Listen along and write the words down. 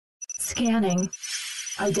Scanning.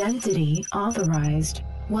 Identity authorized.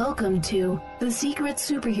 Welcome to the Secret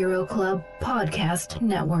Superhero Club Podcast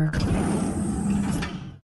Network.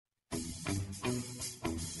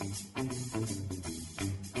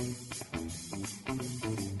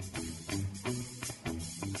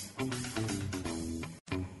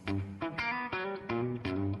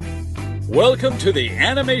 Welcome to the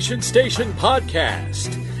Animation Station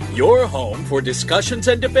Podcast, your home for discussions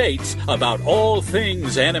and debates about all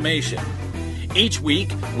things animation. Each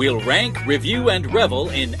week, we'll rank, review, and revel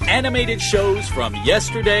in animated shows from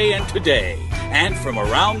yesterday and today, and from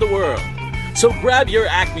around the world. So grab your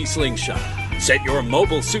Acme slingshot, set your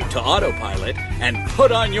mobile suit to autopilot, and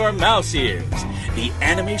put on your mouse ears. The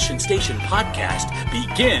Animation Station Podcast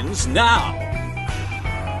begins now.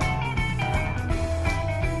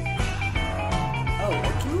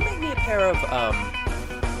 Can you make me a pair of,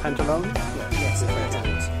 Pantalones? Yes,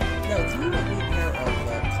 pantalones. No, can you make me a pair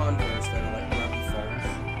of, Converse that are, like, round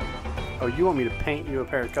foams? Oh, you want me to paint you a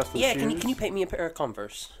pair of custom shoes? Yeah, can you paint me a pair of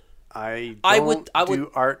Converse? I would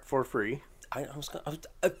do art for free. I'm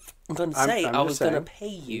gonna say, I was gonna pay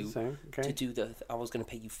you okay. to do I was gonna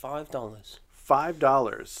pay you $5.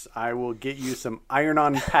 $5. I will get you some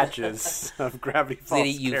iron-on patches of Gravity Falls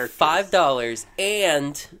Did you characters. $5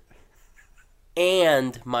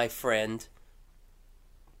 and my friend,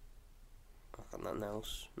 nothing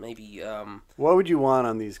else. Maybe What would you want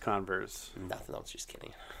on these Converse? nothing else. Just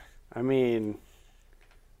kidding. I mean,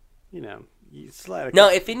 you know, you slide a No,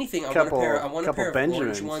 if anything, I couple- want a pair of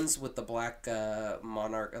Benjamins. orange ones with the black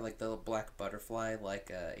monarch, like the black butterfly,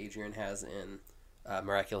 like Adrian has in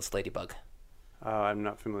Miraculous Ladybug. Oh, I'm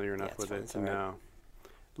not familiar enough it's with fine, it it's to all right. know.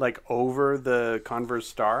 Like over the Converse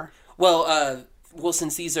star? Well,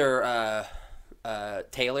 since these are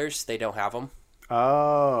tailors, they don't have them.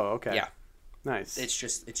 Oh, okay. Yeah, Nice. it's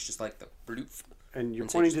just like the bloof. And you're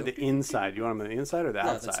and so pointing just to go- the inside. You want them on the inside or the No,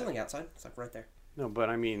 outside? that's on the outside. It's like right there. No, but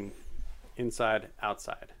I mean inside,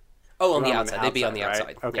 outside. Oh, on You're the on the outside. They'd be on the outside,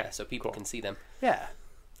 right? outside. Okay, Yeah, so people cool. can see them. Yeah.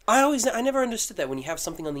 I never understood that when you have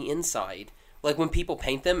something on the inside. Like when people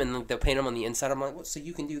paint them and they'll paint them on the inside, I'm like, what? So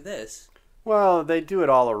you can do this? Well, they do it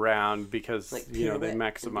all around because, Like you know, they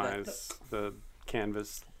pirouette. maximize the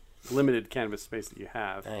canvas, limited canvas space that you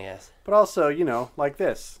have. I guess. But also, you know, like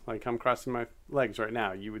this. Like I'm crossing my legs right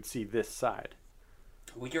now. You would see this side.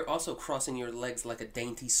 Well, you're also crossing your legs like a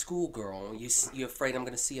dainty schoolgirl. You're afraid I'm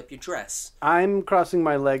going to see up your dress. I'm crossing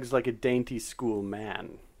my legs like a dainty school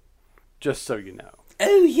man. Just so you know.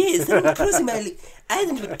 Oh, yes, I'm crossing my legs. I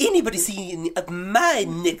don't want anybody seeing up my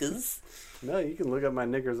knickers. No, you can look at my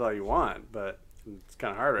knickers all you want, but it's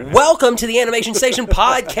kind of hard right now. Welcome to the Animation Station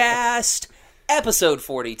Podcast, episode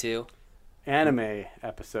 42. Anime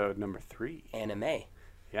episode number 3. Anime.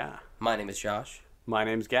 Yeah. My name is Josh, My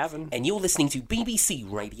name's Gavin. and you're listening to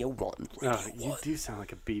BBC Radio 1. Oh, you do sound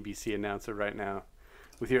like a BBC announcer right now.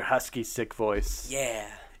 With your husky, sick voice. Yeah.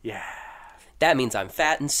 Yeah. That means I'm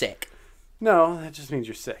fat and sick. No, that just means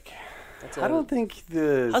you're sick. That's I don't think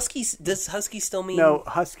the... Does husky still mean... No,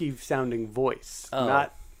 husky-sounding voice. Oh.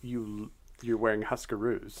 Not you're wearing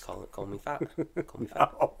Huskaroos. Call me fat. Call me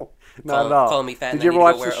fat. No, not at all. Calling me fat Did and you I ever need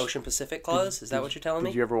watch to go wear the Ocean Pacific claws? Is that what you're telling me?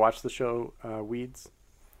 Did you ever watch the show Weeds?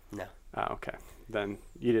 No. Oh, okay. Then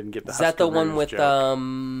you didn't get the Is that the one Huskaroos with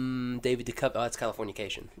joke. David Duchovny? Oh, that's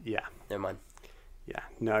Californication. Yeah. Never mind. Yeah.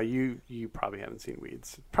 No, you probably haven't seen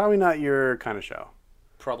Weeds. Probably not your kind of show.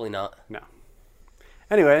 Probably not. No.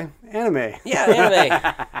 Anyway, anime. Yeah,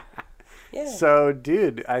 anime. Yeah. So,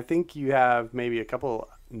 dude, I think you have maybe a couple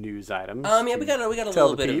news items. Yeah, we got a Tell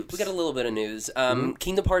little the bit. peeps. We got a little bit of news.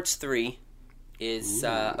 Kingdom Hearts 3 is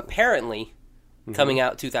apparently coming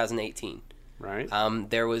out 2018. Right.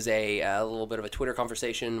 There was a little bit of a Twitter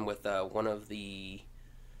conversation with one of the,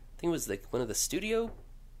 I think it was one of the studio,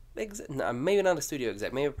 maybe not a studio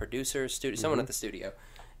exec, maybe a producer, someone at the studio,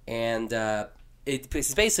 and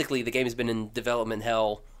it's basically the game has been in development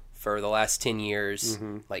hell for the last 10 years.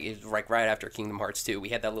 Like it's right after Kingdom Hearts 2, we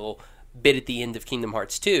had that little bit at the end of Kingdom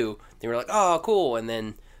Hearts 2. They were like, oh, cool, and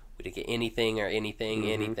then we didn't get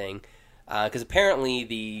anything, because apparently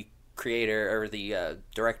the creator or the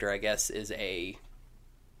director, I guess, is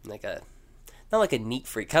not like a neat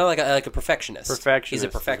freak, kind of like a perfectionist. He's a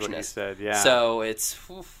perfectionist. Is what you said, yeah. So it's,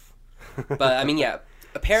 but I mean, yeah.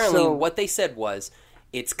 Apparently, what they said was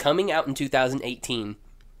it's coming out in 2018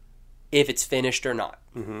 if it's finished or not.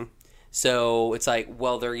 Mm-hmm. So it's like,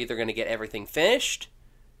 well, they're either going to get everything finished,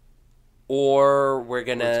 or we're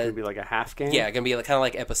gonna. It's gonna be like a half game. Yeah, gonna be kind of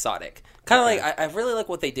like episodic. Kind of like I really like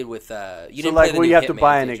what they did with. You So didn't like, play the will new you have to Hitman,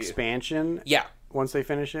 buy an did you? expansion? Yeah. Once they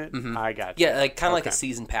finish it, I got you. Yeah, like kind of like a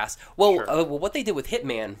season pass. Well, Sure. what they did with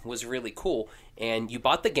Hitman was really cool. And you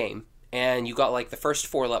bought the game, and you got like the first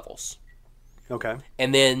 4 levels. Okay.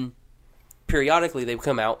 And then periodically they would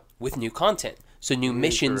come out with new content. So new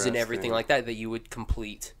missions and everything Interesting. like that you would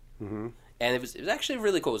complete. Mm-hmm. And it was actually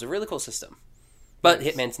really cool. It was a really cool system. But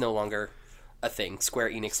Hitman's no longer a thing. Square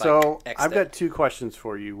Enix So like I've got 2 questions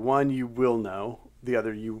for you. One you will know. The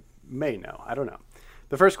other you may know. I don't know.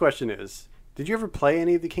 The first question is, did you ever play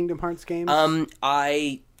any of the Kingdom Hearts games?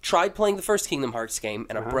 I tried playing the first Kingdom Hearts game,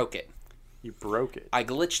 and I broke it. You broke it. I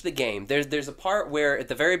glitched the game. There's a part where at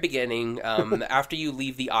the very beginning, after you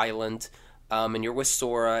leave the island, and you're with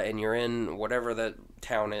Sora, and you're in whatever the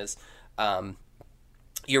town is,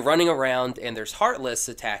 you're running around, and there's Heartless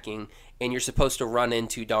attacking, and you're supposed to run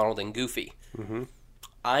into Donald and Goofy. Mm-hmm.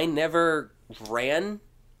 I never ran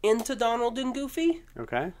into Donald and Goofy.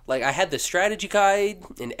 Okay. Like, I had the strategy guide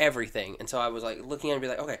and everything, and so I was like looking at it and be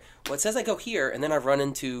like, okay, well, it says I go here, and then I run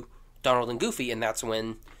into Donald and Goofy, and that's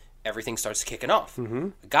when everything starts kicking off. Mm-hmm.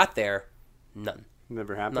 I got there, none.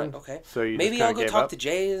 Never happened? Okay. So you maybe just I'll go gave talk up? to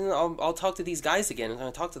Jay, and I'll talk to these guys again, and I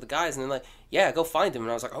talk to the guys, and they're like, yeah, go find him,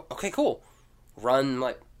 and I was like, oh, okay, cool. Run,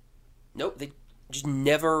 like, nope, they just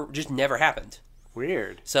never happened.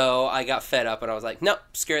 Weird. So I got fed up, and I was like, nope,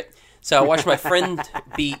 screw it. So I watched my friend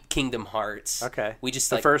beat Kingdom Hearts. Okay. We just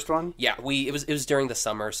the first one? Yeah, it was during the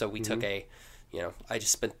summer, so we took I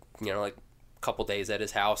just spent like a couple days at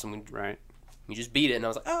his house, and we just beat it, and I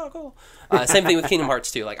was like, oh, cool. Same thing with Kingdom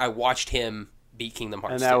Hearts 2. Like, I watched him beat Kingdom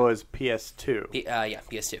Hearts 2. And that was PS2. Yeah,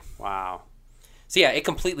 PS2. Wow. So yeah, it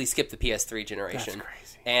completely skipped the PS3 generation. That's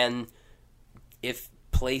crazy. And if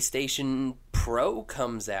PlayStation Pro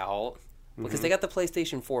comes out, because they got the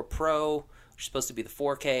PlayStation 4 Pro, which is supposed to be the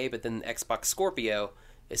 4K, but then the Xbox Scorpio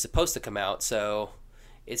is supposed to come out, so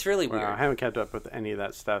it's really weird. I haven't kept up with any of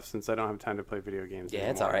that stuff since I don't have time to play video games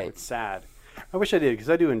anymore. It's all right. It's sad. I wish I did, because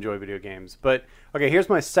I do enjoy video games. But, okay, here's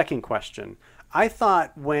my second question. I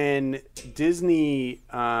thought when Disney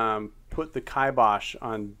put the kibosh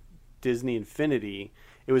on Disney Infinity,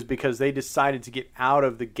 it was because they decided to get out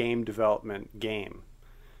of the game development game,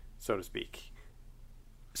 so to speak.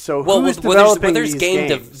 So who's developing these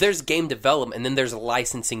games? There's game development, and then there's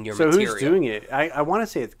licensing your so material. Who's doing it? I want to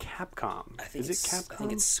say it's Capcom. Is it Capcom? I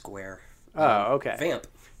think it's Square. Oh, okay. Vamp.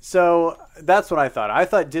 So that's what I thought. I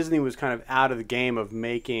thought Disney was kind of out of the game of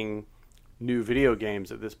making new video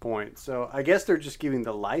games at this point. So I guess they're just giving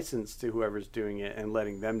the license to whoever's doing it and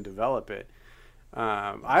letting them develop it.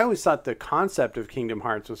 I always thought the concept of Kingdom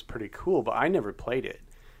Hearts was pretty cool, but I never played it.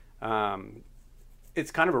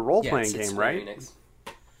 It's kind of a role-playing game, right? Enix.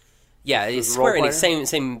 Yeah, it's a Square role Enix,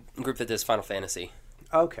 same group that does Final Fantasy.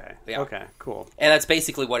 Okay. Yeah. Okay, cool. And that's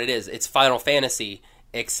basically what it is. It's Final Fantasy,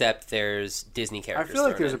 except there's Disney characters. I feel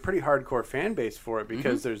like there's in. a pretty hardcore fan base for it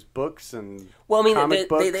because there's books and well, I mean, comic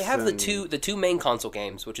books they have and... the two main console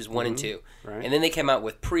games, which is 1 and 2, right. and then they came out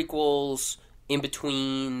with prequels, in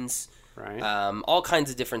betweens, right. All kinds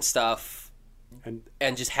of different stuff, and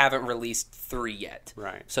just haven't released 3 yet.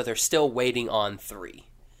 Right. So they're still waiting on 3.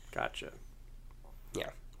 Gotcha. Yeah.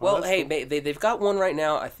 Well, Well, hey, cool. they've got one right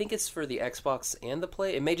now. I think it's for the Xbox and the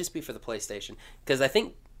Play. It may just be for the PlayStation because I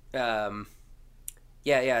think, I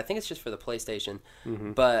think it's just for the PlayStation.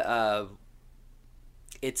 Mm-hmm. But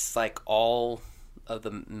it's like all of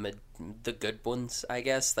the good ones, I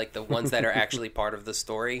guess, like the ones that are actually part of the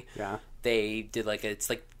story. Yeah. They did it's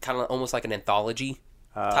like kind of almost like an anthology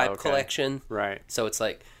type collection. Right. So it's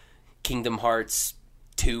like Kingdom Hearts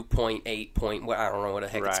 2.8 point. I don't know what the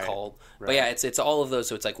heck it's called, but yeah, it's all of those.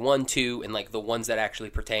 So it's like 1, 2, and like the ones that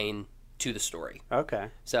actually pertain to the story. Okay.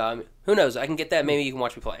 So who knows? I can get that. Maybe you can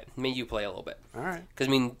watch me play it. Maybe you play a little bit. All right. Because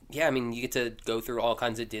you get to go through all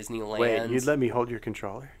kinds of Disneyland. Wait, you'd let me hold your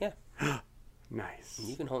controller? Yeah. Nice.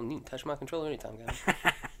 You can touch my controller anytime, guys.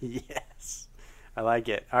 Yes. I like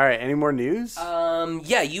it. All right. Any more news?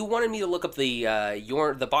 Yeah, you wanted me to look up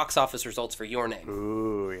the box office results for Your Name.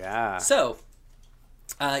 Ooh, yeah. So,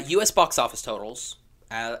 U.S. box office totals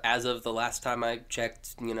as of the last time I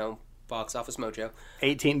checked. Box Office Mojo.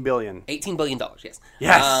 $18 billion. $18 billion. Yes.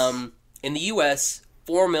 Yes. In the U.S.,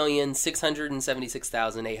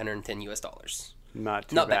 $4,676,810 US. Not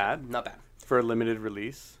too Not bad. Not bad. For a limited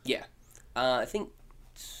release. Yeah. I think.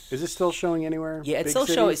 Is it still showing anywhere? Yeah, it's still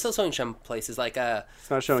Big showing. cities? It's still showing some places like It's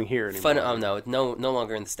not showing here anymore. no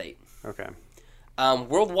longer in the state. Okay.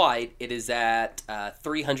 Worldwide, it is at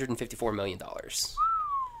 $354 million.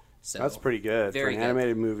 So That's pretty good for an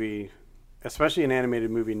animated movie, especially an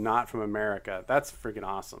animated movie not from America. That's freaking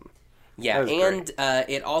awesome. Yeah, and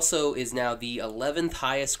it also is now the 11th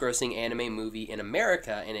highest grossing anime movie in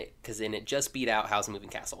America, because it just beat out Howl's Moving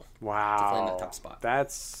Castle. Wow, to claim that top spot.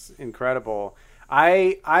 That's incredible.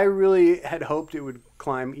 I really had hoped it would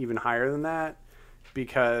climb even higher than that,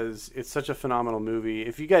 because it's such a phenomenal movie.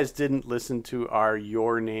 If you guys didn't listen to our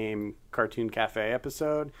Your Name Cartoon Cafe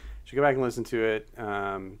episode, you should go back and listen to it.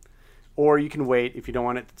 Or you can wait if you don't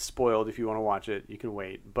want it spoiled. If you want to watch it, you can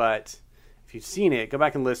wait. But if you've seen it, go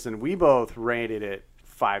back and listen. We both rated it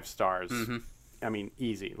 5 stars. Mm-hmm. I mean,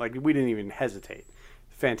 easy. Like, we didn't even hesitate.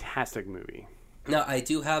 Fantastic movie. Now, I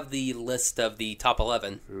do have the list of the top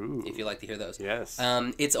 11, Ooh. if you'd like to hear those. Yes.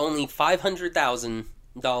 It's only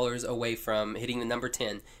 $500,000 away from hitting the number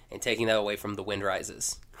 10 and taking that away from The Wind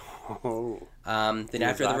Rises. Oh. Then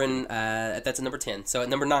after the run, that's at number 10. So at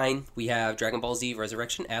number 9, we have Dragon Ball Z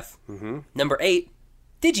Resurrection F. Mm-hmm. Number 8,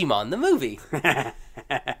 Digimon the movie.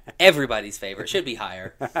 Everybody's favorite. Should be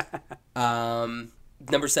higher.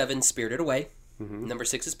 Number 7, Spirited Away. Mm-hmm. Number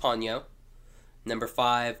 6 is Ponyo. Number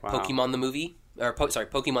 5, Wow. Pokemon the movie.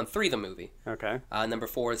 Pokemon 3 the movie. Okay. Number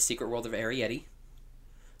 4 is Secret World of Arrietty.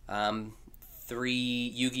 3,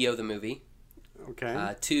 Yu-Gi-Oh! The movie.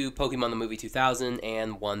 Okay. 2, Pokemon the movie 2000.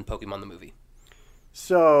 And 1, Pokemon the movie.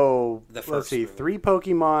 So, The let's first see. movie. 3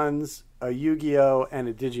 Pokemons, a Yu-Gi-Oh! And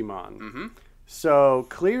a Digimon. Mm-hmm. So,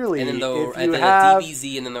 clearly, And then if and you then have a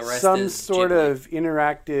DBZ, and then the rest some is sort Ghibli. of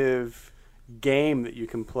interactive game that you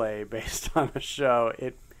can play based on a show,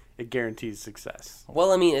 it guarantees success.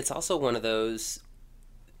 Well, I mean, it's also one of those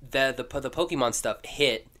that the Pokemon stuff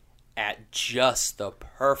hit at just the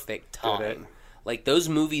perfect Did it? time. Like, those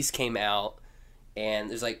movies came out,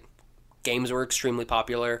 and there's like games were extremely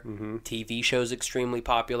popular, Mm-hmm. TV shows extremely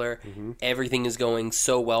popular. Everything is going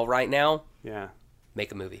so well right now. Yeah.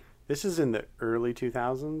 Make a movie. This is in the early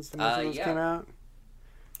 2000s that this yeah. came out?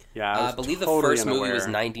 Yeah, I was believe the totally first movie was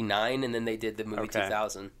unaware. 99, and then they did the movie Okay.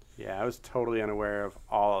 2000. Yeah, I was totally unaware of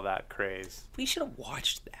all of that craze. We should have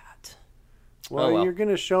watched that. Well, well. you're going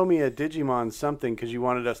to show me a Digimon something because you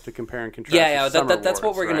wanted us to compare and contrast. Yeah, with Summer that's what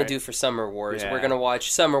Wars, we're going right? to do for Summer Wars. Yeah. We're going to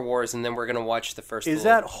watch Summer Wars, and then we're going to watch the first Is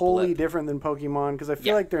little that wholly blip. different than Pokemon? Because I feel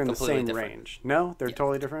Yeah, like they're in the completely same different. range. No? They're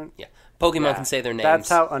totally different? Yeah. Pokemon Yeah. can say their names. That's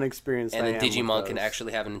how unexperienced and I then am with Digimon can those.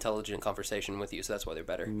 actually have an intelligent conversation with you, so that's why they're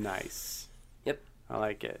better. Nice. Yep. I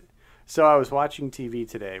like it. So I was watching TV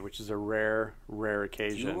today, which is a rare You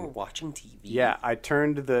occasion. were watching TV. Yeah, I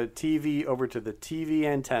turned the TV over to the TV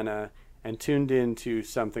antenna and tuned into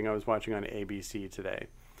something I was watching on ABC today.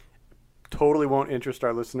 Totally won't interest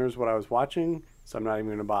our listeners what I was watching, so I'm not even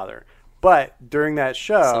going to bother. But during that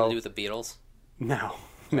show... Something to do with the Beatles. No,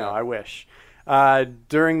 I wish.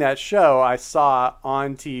 During that show, I saw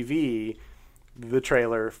on TV the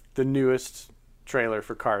trailer, the newest trailer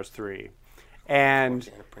for Cars 3. And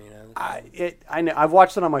I know I've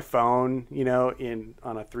watched it on my phone,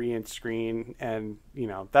 on a 3-inch screen, and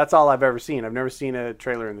that's all I've ever seen. I've never seen a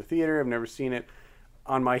trailer in the theater. I've never seen it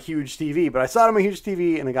on my huge TV, but I saw it on my huge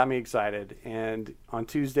TV, and it got me excited. And on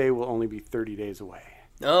Tuesday, we'll only be 30 days away.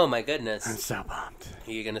 Oh, my I'm goodness. so pumped.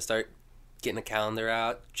 Are you going to start getting a calendar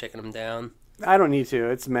out, checking them down? I don't need to.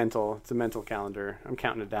 It's mental. It's a mental calendar. I'm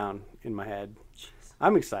counting it down in my head.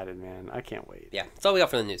 I'm excited, man. I can't wait. Yeah, that's all we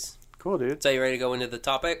got for the news. Cool, dude. So you ready to go into the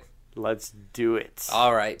topic? Let's do it.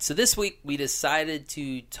 All right. So this week we decided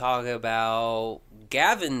to talk about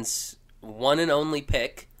Gavin's one and only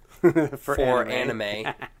pick for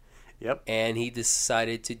anime. Yep. And he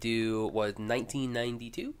decided to do,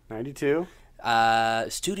 1992? 92.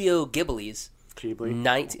 Studio Ghibli's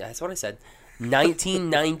Ghibli. That's what I said.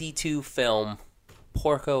 1992 film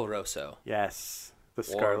Porco Rosso. Yes. The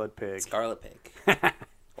Scarlet Pig. Scarlet Pig.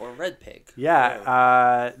 Or Red Pig.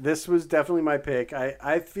 Yeah. This was definitely my pick.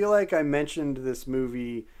 I feel like I mentioned this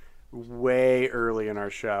movie way early in our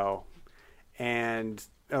show. And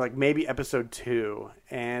like maybe episode 2.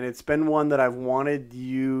 And it's been one that I've wanted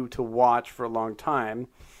you to watch for a long time.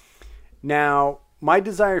 Now, my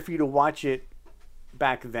desire for you to watch it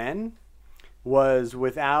back then was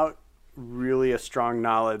without really a strong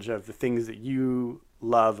knowledge of the things that you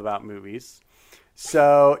love about movies.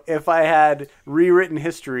 So if I had rewritten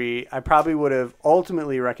history, I probably would have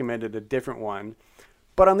ultimately recommended a different one.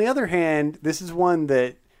 But on the other hand, this is one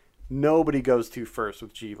that nobody goes to first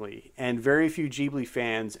with Ghibli. And very few Ghibli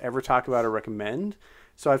fans ever talk about or recommend.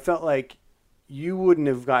 So I felt like you wouldn't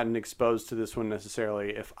have gotten exposed to this one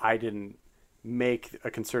necessarily if I didn't make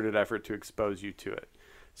a concerted effort to expose you to it.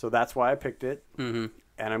 So that's why I picked it. Mm-hmm.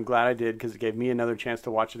 And I'm glad I did because it gave me another chance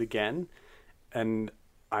to watch it again. And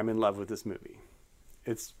I'm in love with this movie.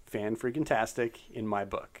 It's fan-freaking-tastic in my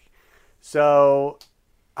book. So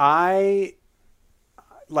every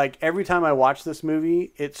time I watch this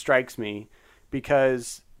movie, it strikes me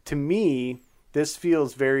because to me, this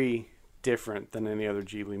feels very different than any other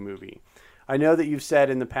Ghibli movie. I know that you've said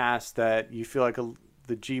in the past that you feel like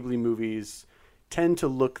the Ghibli movies tend to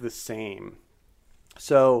look the same.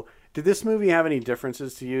 So Did this movie have any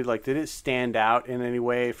differences to you? Like, did it stand out in any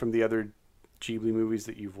way from the other Ghibli movies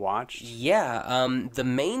that you've watched? Yeah, the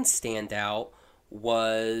main standout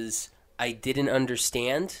was I didn't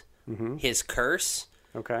understand his curse.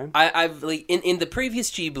 Okay. I've like in the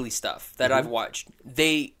previous Ghibli stuff that I've watched,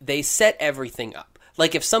 they set everything up.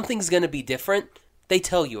 Like if something's gonna be different, they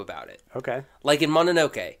tell you about it. Okay. Like in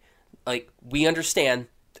Mononoke, like we understand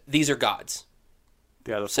these are gods.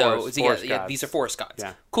 Yeah, the So forest yeah, gods. these are forest gods.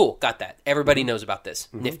 Yeah. Cool, got that. Everybody knows about this.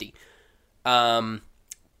 Nifty. Ponyo,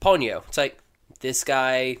 it's like this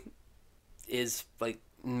guy is like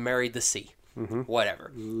married the sea.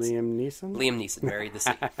 Whatever. Liam Neeson married the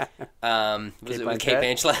sea. Was it with Kate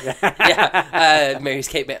Blanchett? Blanchett? Yeah. Marries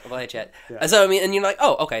Kate Blanchett. Yeah. So I mean, and you're like,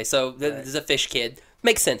 oh, okay. So this is a fish kid.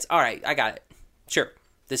 Makes sense. All right, I got it. Sure.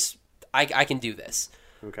 This I can do this.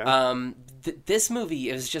 Okay. This movie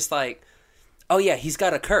is just like, oh yeah, he's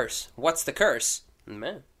got a curse. What's the curse?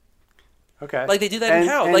 Man. Okay. Like they do that in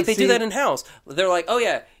house. Like they do that in house. They're like, oh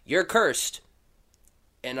yeah, you're cursed.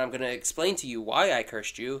 And I'm going to explain to you why I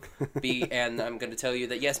cursed you. And I'm going to tell you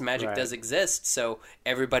that, yes, magic does exist, so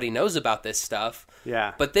everybody knows about this stuff.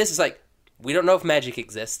 Yeah. But this is like, we don't know if magic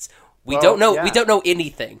exists. We don't know. Yeah. We don't know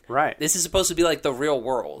anything. Right. This is supposed to be like the real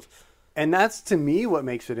world. And that's, to me, what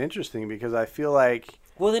makes it interesting, because I feel like...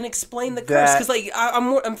 Well, then explain the curse. Because like,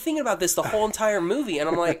 I'm thinking about this the whole entire movie, and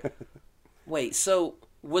I'm like, wait, so...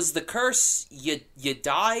 Was the curse you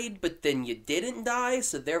died, but then you didn't die,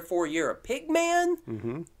 so therefore you're a pig man?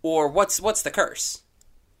 Mm-hmm. Or what's the curse?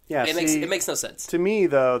 Yeah, it makes no sense. To me,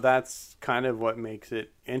 though, that's kind of what makes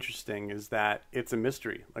it interesting, is that it's a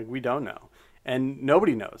mystery. Like, we don't know. And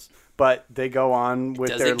nobody knows. But they go on with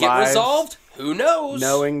their lives. Does it get resolved? Who knows?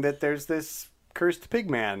 Knowing that there's this cursed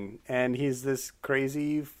pig man, and he's this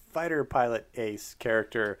crazy fighter pilot ace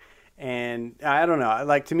character. And I don't know.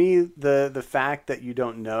 Like, to me, the fact that you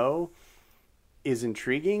don't know is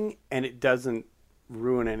intriguing, and it doesn't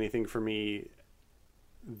ruin anything for me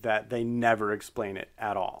that they never explain it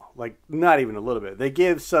at all. Like, not even a little bit. They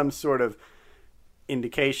give some sort of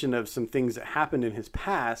indication of some things that happened in his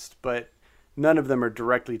past, but none of them are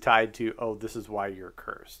directly tied to, oh, this is why you're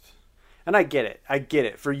cursed. And I get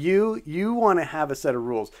it. For you want to have a set of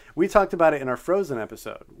rules. We talked about it in our Frozen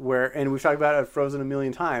episode, and we've talked about it at Frozen a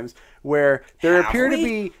million times, where there appear to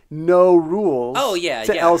be no rules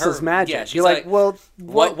to Elsa's magic. Yeah, she's You're like, well,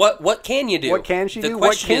 what can you do? What can she do? The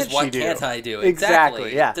question is, what she do? Can't I do?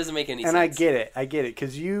 Exactly. Yeah. It doesn't make any sense. And I get it,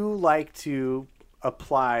 because you like to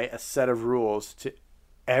apply a set of rules to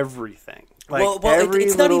everything. Like,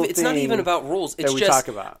 it's not even about rules. It's just talk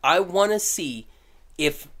about. I want to see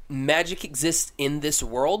if magic exists in this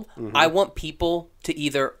world. I want people to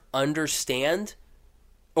either understand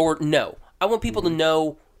or know. I want people to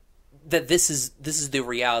know that this is the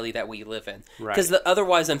reality that we live in. Because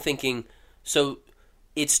otherwise I'm thinking, so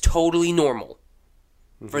it's totally normal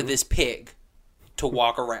for this pig to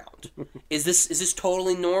walk around. Is this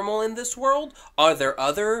totally normal in this world? Are there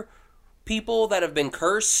other people that have been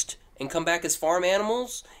cursed and come back as farm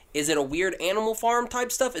animals? Is it a weird Animal Farm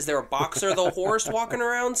type stuff? Is there a Boxer the horse walking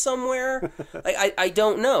around somewhere? Like, I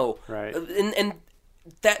don't know. Right. And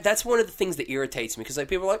that's one of the things that irritates me, because like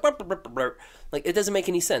people are like, burr, burr, burr, burr. Like, it doesn't make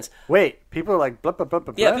any sense. Wait, people are like, blah, blah, blah,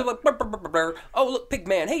 blah, yeah, people are like, burr, burr, burr, burr. Oh, look, pig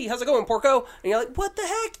man. Hey, how's it going, Porco? And you're like, what the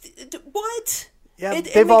heck? What? Yeah,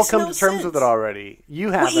 they've all come to terms with it already.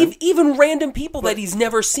 You haven't. Well, even random people that he's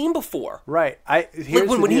never seen before. Right.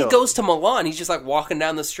 When he goes to Milan, he's just like walking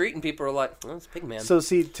down the street, and people are like, "Oh, it's Pigman." So,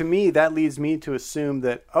 see, to me, that leads me to assume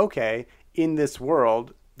that, okay, in this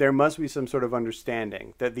world, there must be some sort of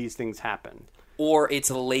understanding that these things happen. Or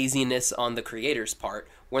it's laziness on the creator's part,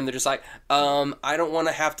 when they're just like, I don't want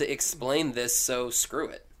to have to explain this, so screw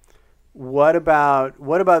it. What about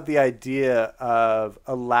the idea of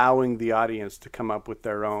allowing the audience to come up with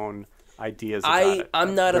their own ideas about it?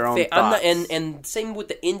 I'm not a fan. I'm not, and same with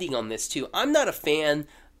the ending on this too. I'm not a fan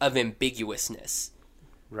of ambiguousness.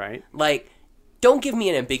 Right. Like, don't give me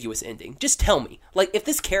an ambiguous ending. Just tell me. Like, if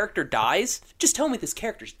this character dies, just tell me this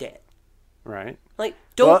character's dead. Right. Like,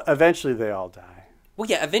 don't. Well, eventually they all die. Well,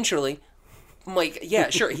 yeah, eventually. I'm like,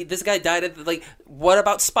 yeah, sure. This guy died at, like, what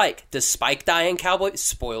about Spike? Does Spike die in Cowboy?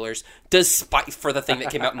 Spoilers. Does Spike, for the thing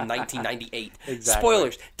that came out in 1998. Exactly.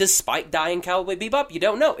 Spoilers. Does Spike die in Cowboy Bebop? You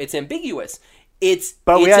don't know. It's ambiguous.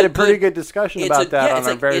 But we had a pretty good discussion about that on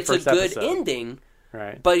our very first episode. It's a good ending.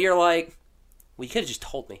 Right. But you're like, well, you could have just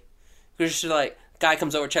told me. You're just like, guy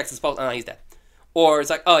comes over, checks his pulse, oh, he's dead. Or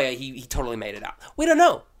it's like, oh, yeah, he totally made it out. We don't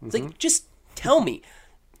know. It's like, just tell me.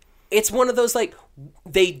 It's one of those, like,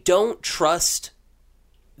 they don't trust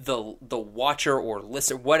the watcher or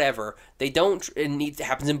listener, whatever, they don't. It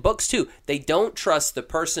happens in books too. They don't trust the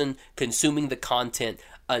person consuming the content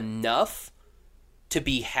enough to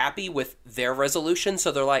be happy with their resolution.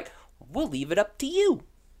 So they're like, "We'll leave it up to you.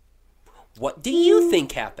 What do you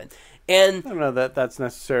think happened?" And I don't know that that's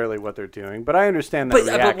necessarily what they're doing, but I understand that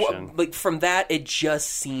reaction. But from that, it just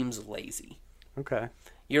seems lazy. Okay.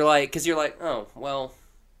 You're like, oh well,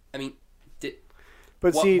 I mean.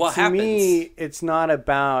 But what see, to happens? me, it's not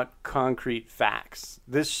about concrete facts.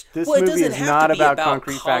 This Well, it movie doesn't is have not to be about about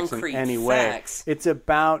concrete facts in concrete any facts. way. It's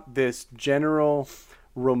about this general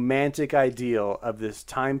romantic ideal of this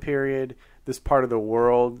time period, this part of the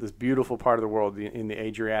world, this beautiful part of the world in the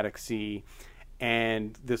Adriatic Sea,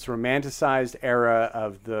 and this romanticized era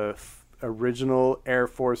of the original Air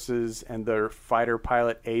Forces and their fighter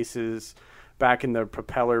pilot aces back in the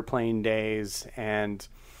propeller plane days. And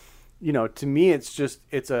you know, to me, it's just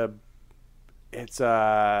a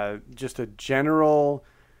general.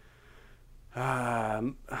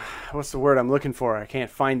 What's the word I'm looking for? I can't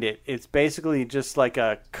find it. It's basically just like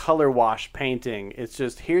a color wash painting. It's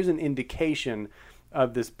just, here's an indication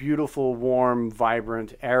of this beautiful, warm,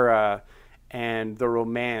 vibrant era and the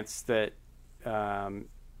romance that it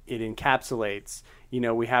encapsulates. You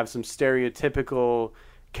know, we have some stereotypical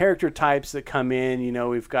character types that come in. You know,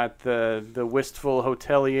 we've got the wistful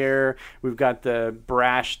hotelier, we've got the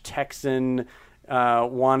brash Texan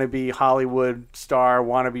wannabe Hollywood star,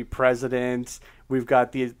 wannabe president, we've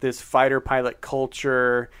got this fighter pilot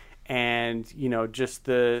culture, and you know, just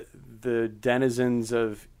the denizens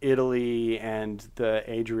of Italy and the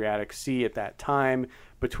Adriatic Sea at that time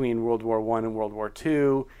between World War I and World War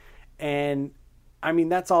II. And I mean,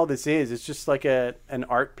 that's all this is. It's just like an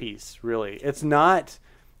art piece, really. It's not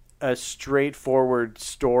a straightforward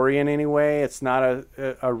story in any way. It's not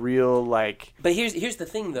a real, like... But here's the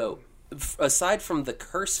thing, though. Aside from the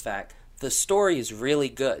curse fact, the story is really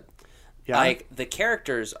good. Yeah. Like, the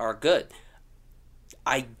characters are good.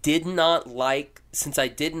 I didn't like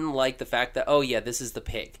the fact that, oh yeah, this is the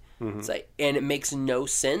pig. Mm-hmm. It's like, and it makes no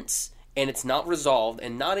sense, and it's not resolved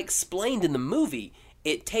and not explained in the movie,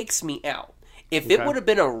 it takes me out. If it would have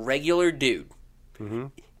been a regular dude,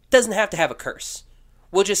 doesn't have to have a curse.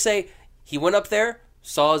 We'll just say he went up there,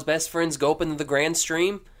 saw his best friends go up into the Grand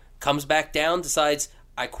Stream, comes back down, decides,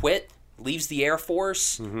 I quit, leaves the Air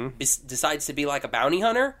Force, decides to be like a bounty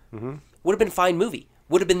hunter. Would have been a fine movie.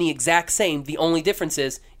 Would have been the exact same. The only difference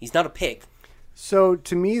is he's not a pig. So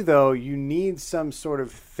to me, though, you need some sort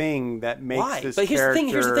of thing that makes this But character...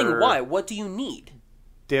 Here's the thing. Why? What do you need?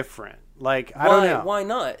 Different. Like, I don't know. Why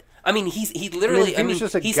not? I mean, he literally... I mean,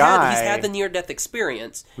 he's he's had the near-death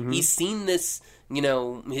experience. He's seen this... You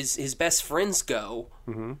know, his best friends go.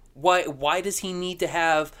 Why does he need to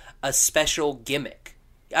have a special gimmick?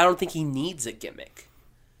 I don't think he needs a gimmick.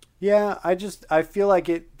 Yeah, I feel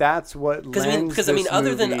like that's what lends because I mean,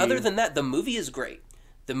 other movie... than that, the movie is great.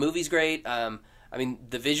 The movie's great. I mean,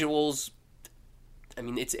 the visuals. I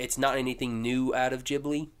mean, it's not anything new out of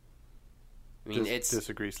Ghibli. I mean,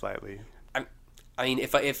 disagree slightly. I mean,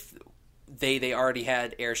 if they already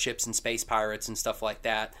had airships and space pirates and stuff like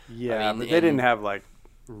that. Yeah, I mean, but they didn't have like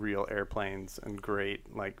real airplanes and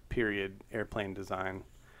great like period airplane design.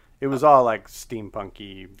 It was all like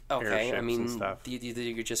steampunky airships and stuff.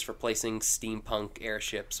 You're just replacing steampunk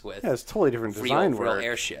airships with it's totally different design real work.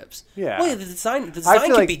 airships. Yeah, well, the design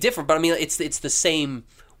could be different, but I mean, it's the same.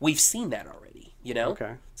 We've seen that already. You know,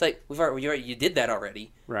 okay. It's like you did that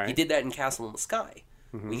already. Right. You did that in Castle in the Sky.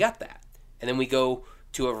 We got that, and then we go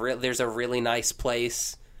to there's a really nice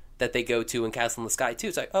place that they go to in Castle in the Sky too.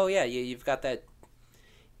 It's like, oh yeah, you've got that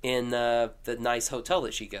in the nice hotel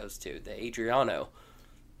that she goes to, the Adriano.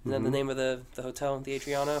 Isn't that the name of the hotel, the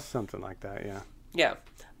Adriano? Something like that, yeah. Yeah,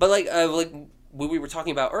 but like what we were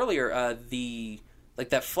talking about earlier,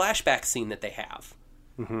 that flashback scene that they have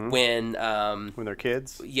when they're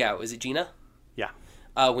kids. Yeah, was it Gina? Yeah.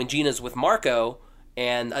 When Gina's with Marco,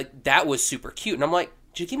 and that was super cute, and I'm like,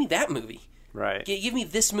 give me that movie. Right. Give me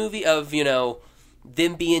this movie of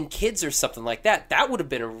them being kids or something like that. That would have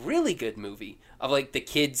been a really good movie of like the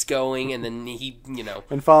kids going and then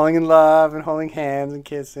and falling in love and holding hands and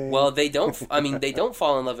kissing. Well, they don't. I mean, they don't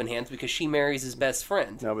fall in love in hands because she marries his best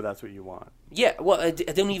friend. No, but that's what you want. Yeah. Well, I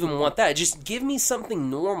don't even want that. Just give me something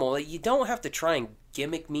normal. You don't have to try and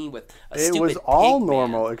gimmick me with a stupid. It was all pig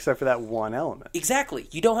normal man. Except for that one element. Exactly.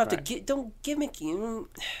 You don't have to don't gimmick you.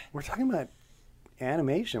 We're talking about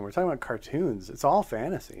animation. We're talking about cartoons. It's all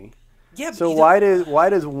fantasy. Yeah. So why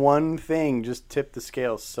does one thing just tip the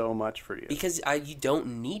scale so much for you? Because you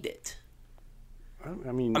don't need it.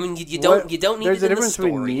 I mean, you don't need it in the story. There's a difference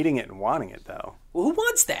between needing it and wanting it, though. Well, who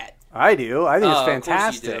wants that? I do. I think it's Of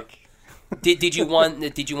course you do. fantastic. Did you want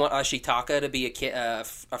Ashitaka to be a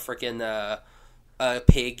freaking a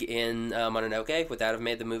pig in Mononoke? Would that have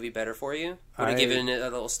made the movie better for you? Would have given it a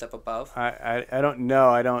little step above? I don't know.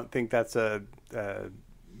 I don't think that's a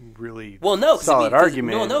really no, solid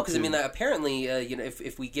argument. No, because I mean, apparently,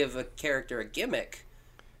 if we give a character a gimmick,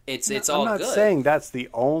 it's all good. I'm not saying that's the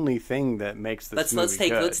only thing that makes this movie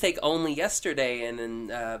good. Let's take Only Yesterday and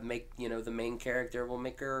make the main character. We'll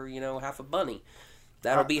make her half a bunny.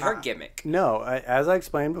 That'll be her gimmick. No, as I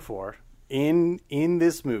explained before, in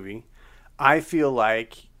this movie, I feel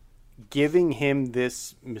like giving him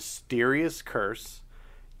this mysterious curse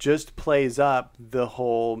just plays up the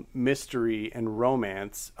whole mystery and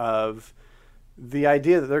romance of the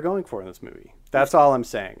idea that they're going for in this movie. That's all I'm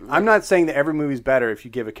saying. I'm not saying that every movie's better if you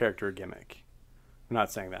give a character a gimmick. I'm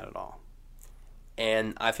not saying that at all.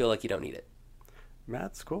 And I feel like you don't need it.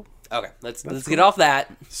 That's cool. Okay, let's get off that.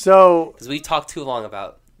 So, because we talked too long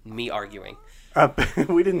about me arguing.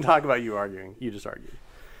 We didn't talk about you arguing. You just argued.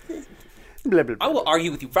 Blah, blah, blah. I will argue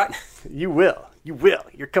with you right now. You will.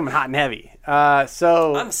 You're coming hot and heavy.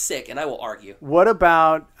 So I'm sick, and I will argue. What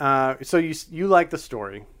about? So you like the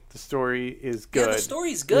story? The story is good. Yeah, the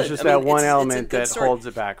story's good. There's just that one element that holds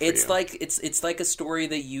it back for you. It's like a story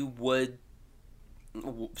that you would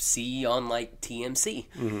see on like TMC.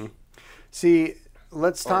 Mm-hmm. See,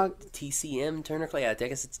 let's talk TCM Turner. Yeah, I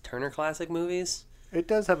guess it's Turner Classic Movies. It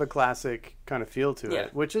does have a classic kind of feel to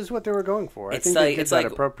it, which is what they were going for. I think like, they did that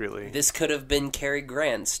appropriately. This could have been Cary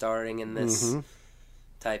Grant starring in this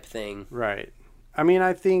type thing. Right. I mean,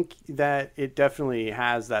 I think that it definitely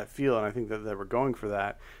has that feel, and I think that they were going for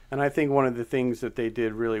that. And I think one of the things that they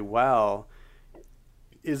did really well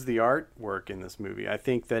is the artwork in this movie. I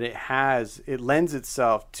think that it lends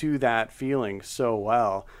itself to that feeling so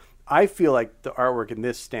well. I feel like the artwork in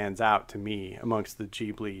this stands out to me amongst the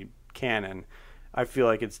Ghibli canon. I feel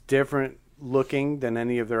like it's different looking than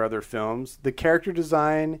any of their other films. The character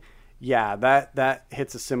design, yeah, that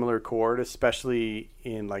hits a similar chord, especially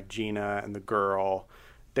in like Gina and the girl.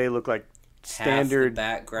 They look like standard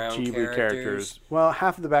background Ghibli characters. Well,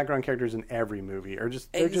 half of the background characters in every movie are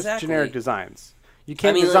just generic designs. You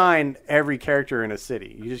can't design every character in a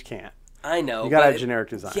city. You just can't. I know. You gotta have generic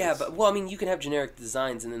designs. Yeah, but well, I mean, you can have generic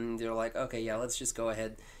designs, and then they're like, okay, yeah, let's just go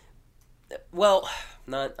ahead. Well,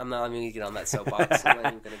 I'm not even gonna get on that soapbox. I'm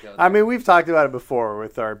not even gonna go there. I mean, we've talked about it before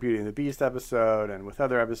with our Beauty and the Beast episode, and with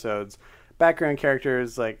other episodes. Background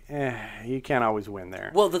characters, like, you can't always win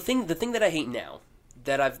there. Well, the thing that I hate now,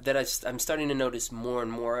 I'm starting to notice more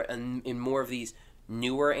and more, in more of these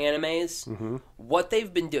newer animes, what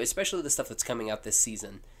they've been doing, especially the stuff that's coming out this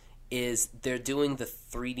season, is they're doing the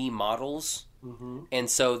 3D models, and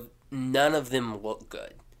so none of them look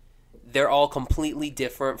good. They're all completely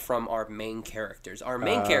different from our main characters. Our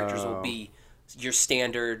main characters will be your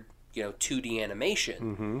standard, 2D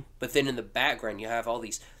animation, but then in the background you have all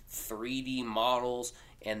these 3D models,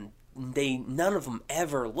 and none of them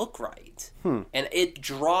ever look right, and it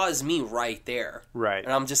draws me right there. Right,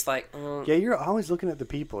 and I'm just like, yeah, you're always looking at the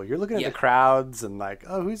people. You're looking at the crowds and like,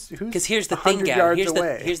 oh, who's? Because here's the thing, Gavin.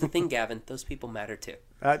 Here's the thing, Gavin. Those people matter too.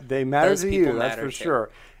 They matter to you. That's for sure.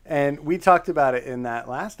 And we talked about it in that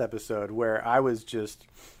last episode where I was just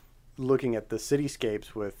looking at the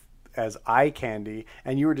cityscapes as eye candy,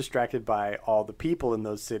 and you were distracted by all the people in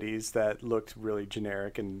those cities that looked really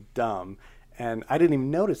generic and dumb. And I didn't even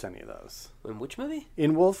notice any of those. In which movie?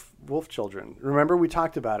 In Wolf Children. Remember we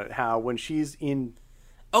talked about it, how when she's in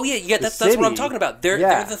that's what I'm talking about. They're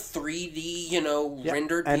the 3D,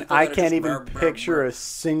 rendered and people. I can't even picture a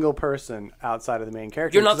single person outside of the main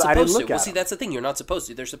character. You're not supposed to. Well, see, that's the thing. You're not supposed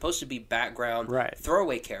to. They're supposed to be background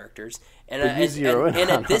throwaway characters. And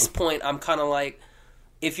at this point, I'm kind of like,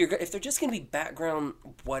 if they're just going to be background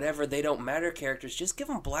whatever, they don't matter characters, just give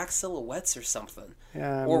them black silhouettes or something.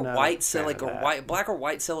 Yeah, or black or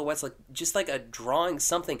white silhouettes, like just like a drawing,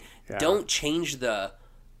 something. Yeah. Don't change the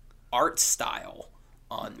art style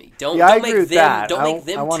on me. Don't make them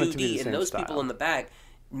 2D and those style. People in the back,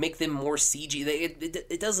 make them more CG.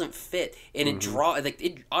 It doesn't fit, and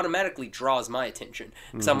it automatically draws my attention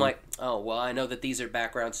because I'm like, oh well, I know that these are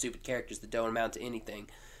background stupid characters that don't amount to anything,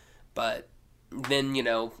 but then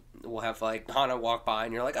we'll have like Hana walk by,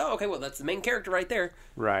 and you're like, oh okay, well that's the main character right there.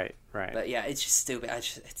 Right. But yeah, it's just stupid. I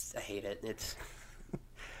hate it. It's.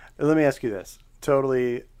 Let me ask you this.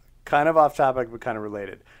 Totally. Kind of off topic, but kind of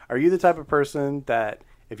related. Are you the type of person that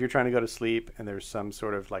if you're trying to go to sleep and there's some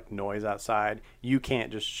sort of like noise outside, you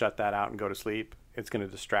can't just shut that out and go to sleep? It's going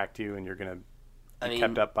to distract you and you're going to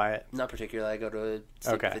kept up by it? Not particularly. I go to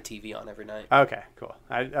sleep with the TV on every night. Okay, cool.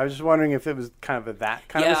 I was just wondering if it was kind of that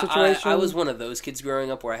kind of a situation. I was one of those kids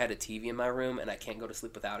growing up where I had a TV in my room and I can't go to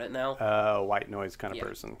sleep without it now. White noise kind of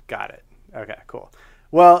person. Got it. Okay, cool.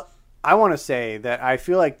 Well, I want to say that I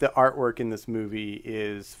feel like the artwork in this movie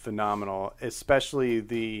is phenomenal,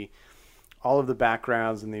 especially all of the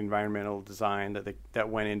backgrounds and the environmental design that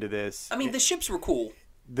went into this. I mean, the ships were cool.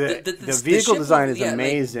 The vehicle design is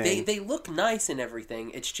amazing. Like, they look nice and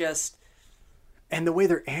everything. It's just... And the way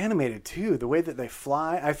they're animated, too. The way that they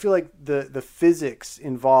fly. I feel like the physics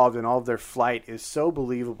involved in all of their flight is so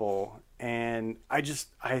believable. And I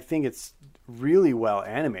think it's really well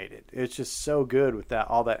animated. It's just so good with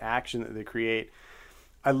all that action that they create.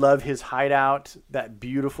 I love his hideout, that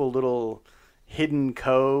beautiful little hidden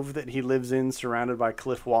cove that he lives in, surrounded by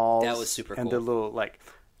cliff walls. That was super cool. And the little, like,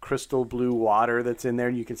 crystal blue water that's in there,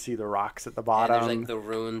 and you can see the rocks at the bottom. And there's, like, the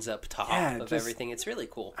ruins up top of everything. It's really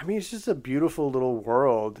cool. I mean, it's just a beautiful little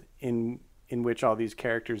world in which all these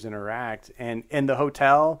characters interact. And the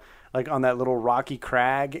hotel, like, on that little rocky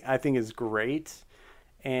crag, I think is great.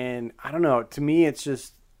 And I don't know, to me, it's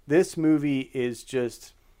just, this movie is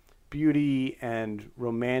just beauty and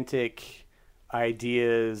romantic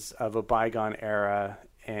ideas of a bygone era.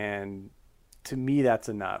 And to me, that's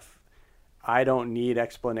enough. I don't need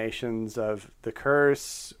explanations of the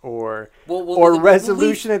curse or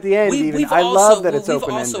resolution at the end. I love that it's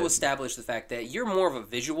open-ended. We've also established the fact that you're more of a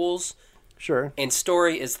visuals. Sure. And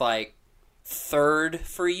story is like third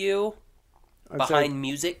for you behind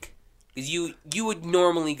music. Because you would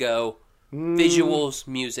normally go visuals,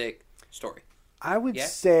 music, story. I would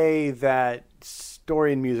say that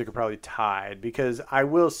story and music are probably tied, because I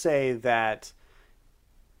will say that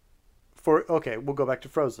we'll go back to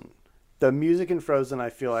Frozen. The music in Frozen I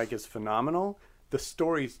feel like is phenomenal. The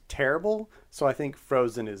story's terrible, so I think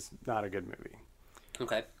Frozen is not a good movie.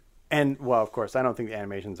 Okay. And, well, of course, I don't think the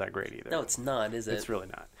animation's that great either. No, it's not, is it? It's really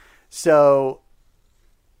not. So,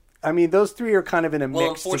 I mean, those three are kind of in a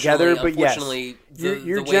mix together, but yes,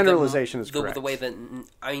 your generalization is correct. The way that,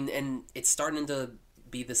 I mean, and it's starting to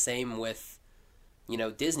be the same with,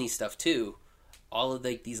 Disney stuff too. All of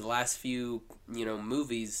these last few,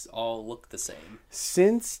 movies all look the same.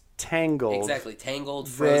 Since Tangled. Exactly. Tangled,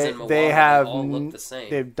 Frozen, Moana, they all look the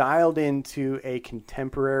same. They've dialed into a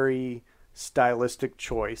contemporary stylistic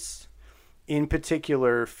choice. In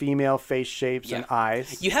particular, female face shapes and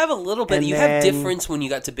eyes. You have a little bit. Have difference when you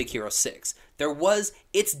got to Big Hero 6.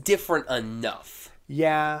 It's different enough.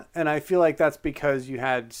 Yeah, and I feel like that's because you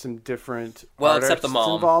had some different artists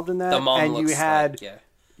involved in that. The mom and looks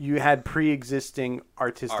you had pre-existing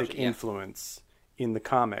artistic influence in the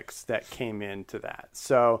comics that came into that.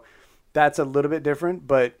 So that's a little bit different,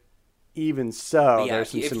 but even so,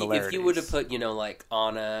 there's some similarities. If you would have put, like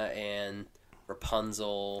Anna and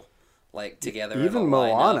Rapunzel together, even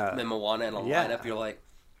Moana in a lineup, you're like,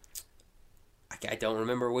 I don't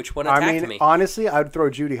remember which one attacked me. Honestly, I'd throw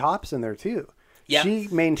Judy Hopps in there too. Yeah. She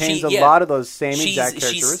maintains a lot of those same exact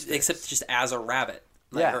characteristics. Except just as a rabbit.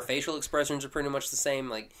 Her facial expressions are pretty much the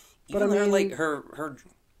same. I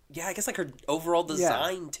guess her overall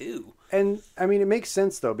design too. And I mean, it makes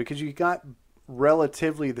sense though, because you got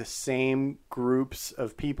relatively the same groups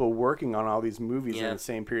of people working on all these movies in the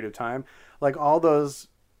same period of time. Like all those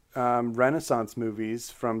Renaissance movies,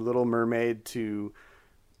 from Little Mermaid to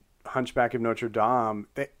Hunchback of Notre Dame,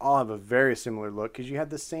 they all have a very similar look because you had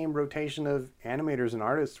the same rotation of animators and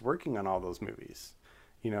artists working on all those movies.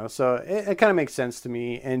 So it kind of makes sense to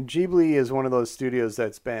me. And Ghibli is one of those studios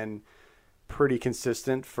that's been pretty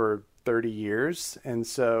consistent for 30 years. And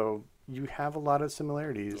so you have a lot of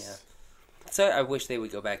similarities. Yeah. So I wish they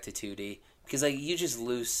would go back to 2D because you just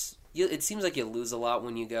lose. It seems like you lose a lot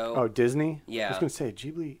when you go. Oh, Disney? Yeah. I was going to say,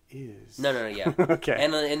 Ghibli is. No, yeah. Okay.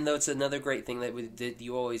 And that's another great thing that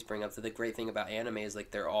you always bring up. The great thing about anime is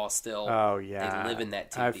they're all still. Oh, yeah. They live in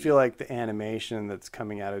that 2D. I feel like the animation that's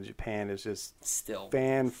coming out of Japan is just still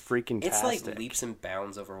fan-freaking-tastic. It's like leaps and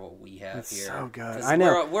bounds over what we have it's here. So good. I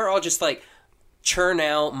know. We're all just churn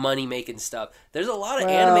out money-making stuff. There's a lot of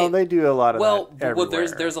anime. They do a lot of that everywhere.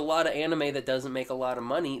 There's a lot of anime that doesn't make a lot of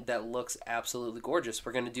money that looks absolutely gorgeous.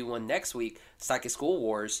 We're going to do one next week, Psychic School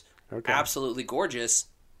Wars. Okay. Absolutely gorgeous.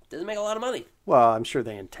 Doesn't make a lot of money. Well, I'm sure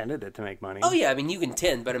they intended it to make money. Oh, yeah. I mean, you can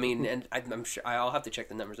tend, but I mean, and I'm sure I'll have to check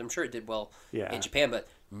the numbers. I'm sure it did well in Japan, but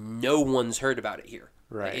no one's heard about it here.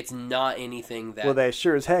 Right. It's not anything that... Well, they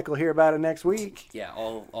sure as heck will hear about it next week. Yeah,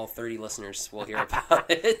 all 30 listeners will hear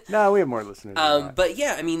about it. No, we have more listeners than that. But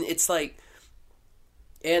yeah, I mean, it's like...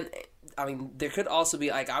 And, I mean, there could also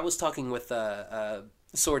be... I was talking with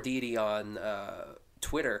Sordidi on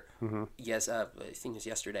Twitter. Mm-hmm. Yes, I think it was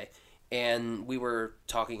yesterday. and we were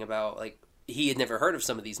talking about, like, he had never heard of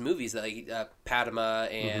some of these movies, like Padma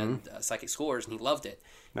and Psychic School Wars, and he loved it.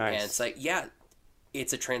 Nice. And it's like, yeah,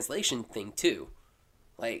 it's a translation thing too.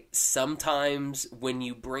 Like, sometimes when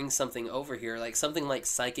you bring something over here, like something like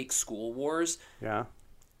Psychic School Wars, Yeah.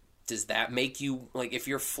 does that make you, like, if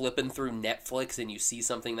you're flipping through Netflix and you see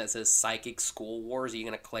something that says Psychic School Wars, are you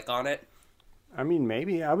going to click on it? I mean,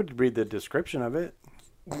 maybe. I would read the description of it.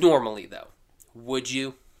 Normally, though. Would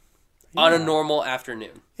you? On a normal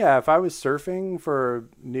afternoon. Yeah, if I was surfing for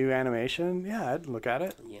new animation, yeah, I'd look at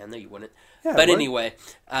it. Yeah, no, you wouldn't. Yeah, but I would. anyway,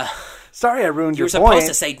 Sorry I ruined you your were supposed point.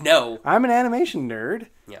 to say no. I'm an animation nerd.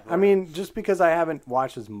 Yeah, I mean, just because I haven't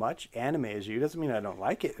watched as much anime as you doesn't mean I don't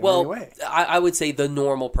like it in Well, any way. I would say the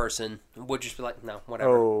normal person would just be like, no, whatever.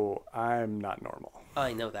 Oh, I'm not normal.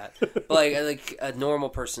 I know that. But like a normal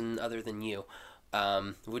person other than you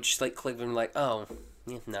would just like click and like, oh,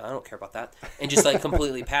 yeah, no, I don't care about that, and just like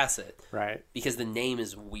completely pass it, Right. because the name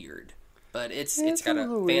is weird. But it's It's got a a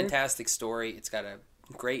little weird. fantastic story. It's got a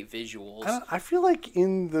great visuals. I feel like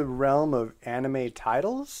in the realm of anime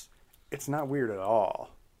titles, it's not weird at all.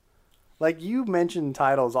 Like, you mention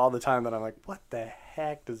titles all the time that I'm like, what the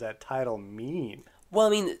heck does that title mean? Well, I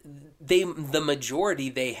mean, the majority,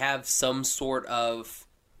 they have some sort of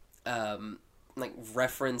like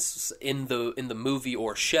reference in the movie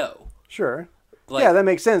or show. Sure. Like, yeah, that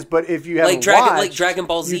makes sense. But if you haven't like watched, Dragon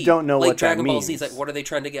Ball Z, you don't know like what Dragon that Ball means. Z is like, what are they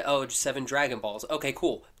trying to get? Oh, just 7 Dragon Balls. Okay,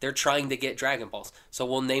 cool. They're trying to get Dragon Balls, so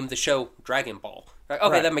we'll name the show Dragon Ball. Like,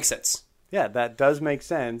 okay, Right. that makes sense. Yeah, that does make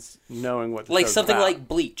sense, knowing what the Like show's something about. like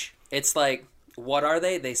Bleach. It's like, what are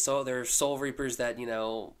they? They're soul reapers that,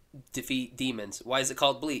 defeat demons. Why is it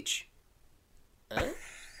called Bleach? Huh?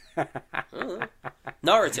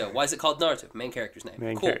 Naruto. Why is it called Naruto? Main character's name.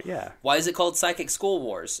 Main Cool. yeah. Why is it called Psychic School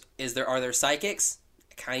Wars? Are there psychics?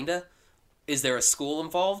 Kinda. Is there a school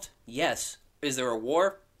involved? Yes. Is there a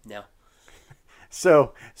war? No.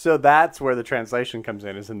 So that's where the translation comes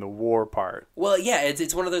in, is in the war part. Well, yeah,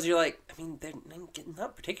 it's one of those, you're like, I mean, they're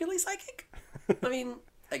not particularly psychic. I mean,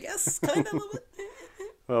 I guess kind of a little bit.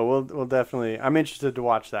 Well, we'll definitely. I'm interested to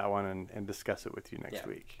watch that one and discuss it with you next Yeah.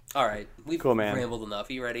 week. All right, we've Cool, man. rambled enough.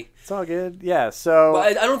 Are you ready? It's all good. Yeah. So Well,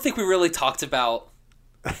 I don't think we really talked about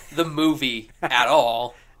the movie at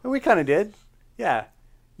all. we kind of did. Yeah.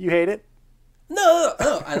 You hate it? No.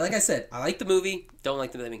 Like I said, I like the movie. Don't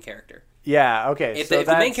like the main character. Yeah. Okay. If, so if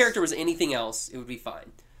the main that's- character was anything else, it would be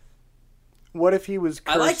fine. What if he was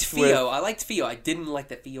cursed I liked Theo. with- I liked Theo. I didn't like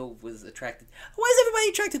that Theo was attracted. Why is everybody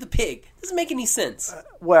attracted to Pig? Doesn't make any sense.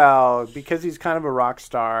 Well, because he's kind of a rock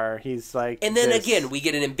star. He's like, And then this again, we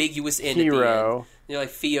get an ambiguous end at the hero. end. Like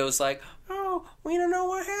Theo's like, oh, we don't know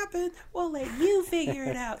what happened. We'll let you figure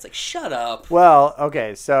it out. It's like, shut up. Well,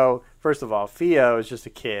 okay. So first of all, Theo is just a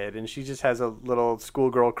kid, and she just has a little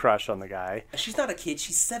schoolgirl crush on the guy. She's not a kid.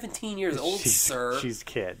 She's 17 years old, sir. She's a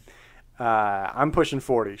kid. I'm pushing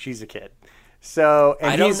 40. She's a kid. So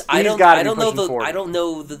and I don't. he's I don't. gotta I be don't know pushing the. 40. I don't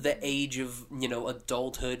know the age of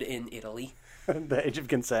adulthood in Italy. The age of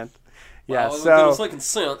consent. Yeah. Well, so it was like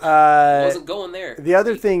consent. Wasn't going there. the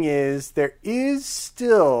other thing is there is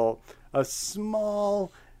still a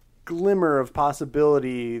small glimmer of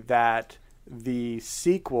possibility that the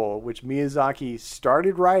sequel, which Miyazaki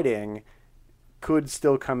started writing, could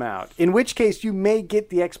still come out. In which case, you may get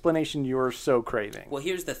the explanation you're so craving. Well,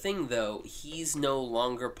 here's the thing, though. He's no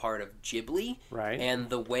longer part of Ghibli. Right. And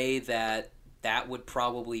the way that would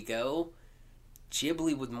probably go,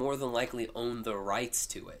 Ghibli would more than likely own the rights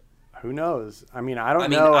to it. Who knows? I mean, I don't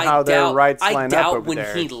know how their doubt, rights I line doubt up over when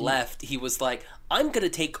there. he left, he was like, I'm going to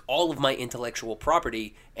take all of my intellectual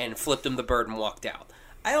property, and flipped him the bird and walked out.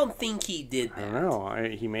 I don't think he did that. I don't know.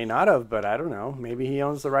 He may not have, but I don't know. Maybe he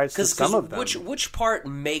owns the rights to some of them. Which part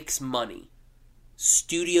makes money?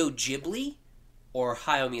 Studio Ghibli or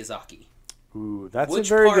Hayao Miyazaki? Ooh, that's Which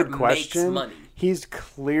a very part good makes question. money? He's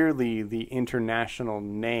clearly the international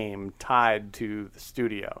name tied to the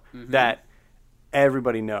studio Mm-hmm. that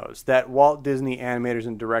everybody knows, that Walt Disney animators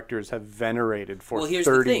and directors have venerated for Well, here's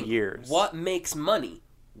 30 the thing. years. What makes money?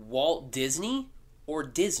 Walt Disney or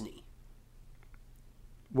Disney?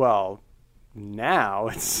 Well, now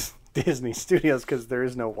it's Disney Studios because there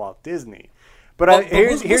is no Walt Disney. But, Well,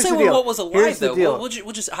 here's we'll say the deal. what was alive, Here's though. the deal.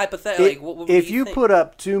 We'll just hypothetically. What If do you think? put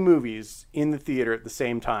up two movies in the theater at the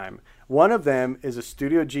same time, one of them is a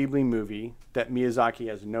Studio Ghibli movie that Miyazaki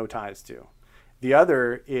has no ties to. The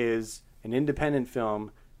other is an independent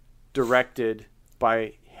film directed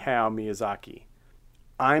by Hayao Miyazaki.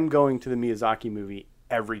 I'm going to the Miyazaki movie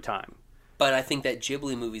every time. But I think that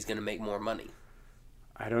Ghibli movie is going to make more money.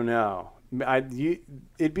 I don't know.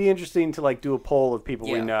 It'd be interesting to like do a poll of people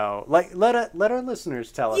we know. Like let our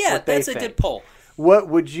listeners tell us what they think. Yeah, that's a good poll. What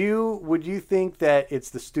would you think that it's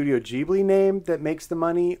the Studio Ghibli name that makes the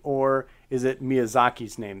money, or is it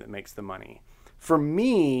Miyazaki's name that makes the money? For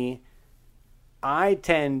me, I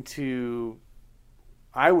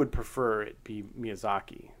would prefer it be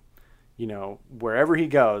Miyazaki. You know, wherever he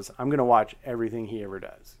goes, I'm going to watch everything he ever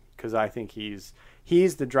does because I think he's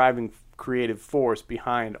the driving creative force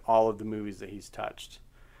behind all of the movies that he's touched.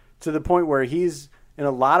 To the point where in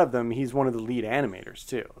a lot of them, he's one of the lead animators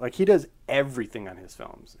too. Like he does everything on his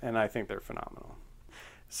films, and I think they're phenomenal.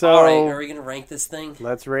 So, all right, are we going to rank this thing?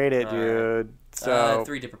 Let's rate it, dude. Right. So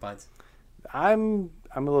 3 different pints. I'm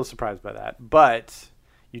a little surprised by that, but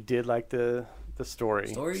you did like the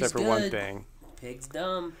story, except for one thing. Pig's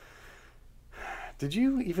dumb. Did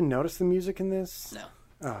you even notice the music in this? No.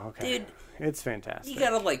 Oh, okay. Dude, it's fantastic. You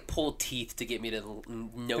gotta like pull teeth to get me to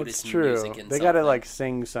notice it's true. music in They gotta like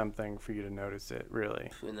sing something for you to notice it,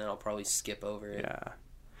 really. And then I'll probably skip over it.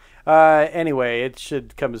 Yeah. Anyway, it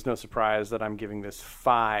should come as no surprise that I'm giving this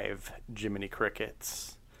 5 Jiminy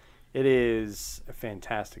Crickets. It is a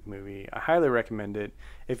fantastic movie. I highly recommend it.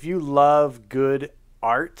 If you love good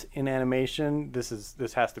art in animation, this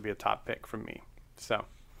has to be a top pick from me. So,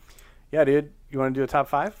 yeah, dude, you want to do a top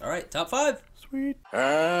 5? All right, top 5. Sweet.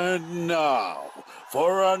 And now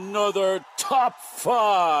for another top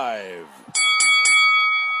 5.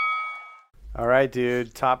 All right,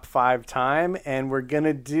 dude, top 5 time, and we're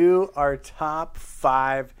gonna do our top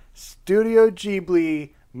 5 Studio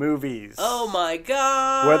Ghibli movies. Oh my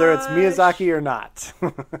god! Whether it's Miyazaki or not.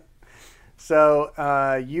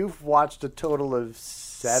 So, you've watched a total of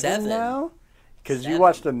 7 now? Because you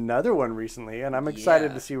watched another one recently, and I'm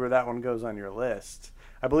excited to see where that one goes on your list.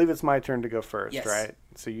 I believe it's my turn to go first, right?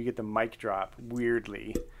 So you get the mic drop,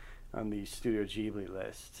 weirdly, on the Studio Ghibli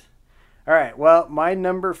list. All right, well, my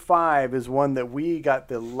number 5 is one that we got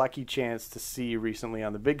the lucky chance to see recently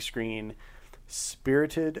on the big screen,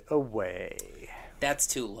 Spirited Away. That's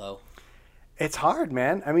too low. It's hard,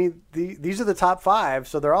 man. I mean, these are the top 5,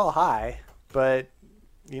 so they're all high. But,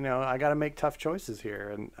 you know, I got to make tough choices here.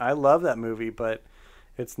 And I love that movie, but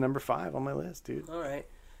it's number 5 on my list, dude. All right.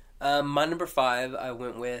 My number 5, I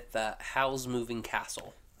went with Howl's Moving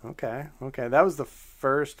Castle. Okay. That was the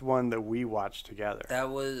first one that we watched together. That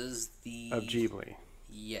was of Ghibli.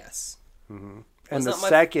 Yes. Mm-hmm. And the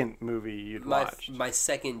second movie you'd watched. My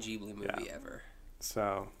second Ghibli movie ever.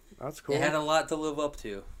 So, that's cool. It had a lot to live up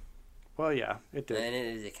to. Well, yeah, it did. And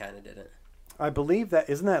it kind of didn't. I believe that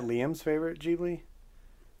isn't that Liam's favorite Ghibli?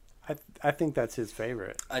 I think that's his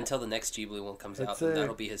favorite. Until the next Ghibli one comes out, and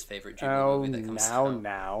that'll be his favorite Ghibli movie that comes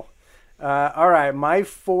out. All right, my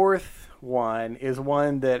 4th one is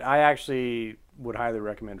one that I actually would highly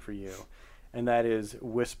recommend for you, and that is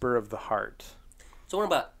Whisper of the Heart. So what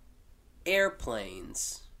about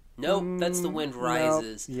airplanes? Nope, that's The Wind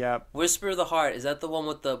Rises. Nope. Yep. Whisper of the Heart, is that the one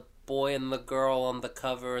with the boy and the girl on the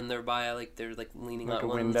cover, and they're leaning like out a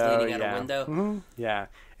one window, leaning out a window? Mm-hmm. Yeah,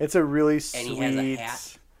 it's a really sweet, and he has a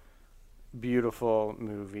hat. Beautiful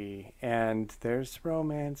movie, and there's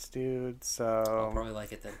romance, dude. So I'll probably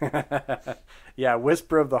like it then. Yeah,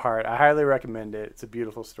 Whisper of the Heart. I highly recommend it. It's a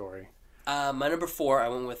beautiful story. My number 4, I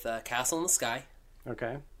went with Castle in the Sky.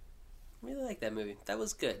 Okay. I really like that movie. That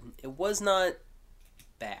was good. It was not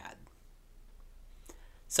bad.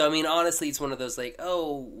 So I mean, honestly, it's one of those like,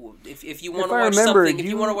 if you want to watch something, if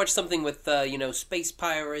you want to watch something with space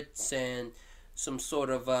pirates and some sort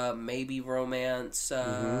of maybe romance,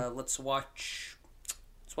 let's watch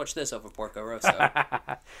this over Porco Rosso.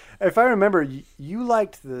 If I remember, you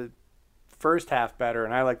liked the first half better,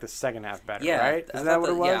 and I liked the second half better, right? Isn't that what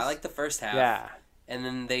it was? Yeah, I liked the first half. Yeah. And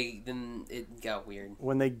then it got weird.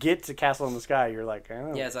 When they get to Castle in the Sky, you're like, I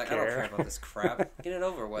don't care. I don't care about this crap. Get it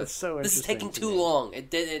over with. It's so this is taking too long. It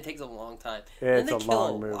takes a long time. It's and they a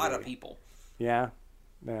long movie. A lot of people. Yeah.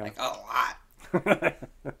 Like a lot.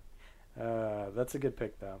 That's a good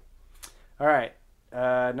pick, though. All right.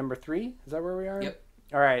 Number 3? Is that where we are? Yep.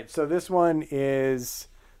 All right. So this one is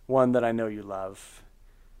one that I know you love.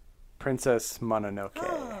 Princess Mononoke.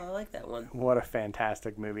 Oh, I like that one. What a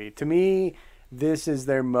fantastic movie. To me, this is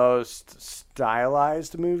their most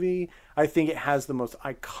stylized movie. I think it has the most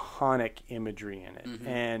iconic imagery in it. Mm-hmm.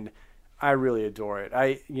 And I really adore it.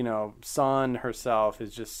 San herself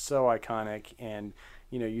is just so iconic. And,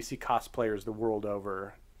 you see cosplayers the world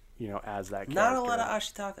over, as that character. Not a lot of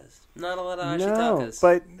Ashitakas. No,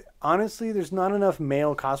 but honestly, there's not enough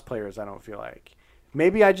male cosplayers, I don't feel like.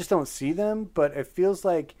 Maybe I just don't see them, but it feels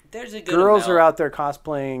like there's a good girls amount. Are out there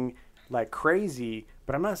cosplaying like crazy,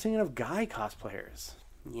 but I'm not seeing enough guy cosplayers.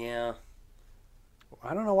 Yeah.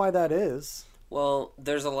 I don't know why that is. Well,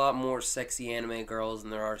 there's a lot more sexy anime girls than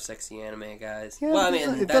there are sexy anime guys. Yeah, well, I it mean,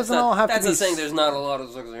 doesn't- it that's doesn't not, all have to that's be not saying there's not a lot of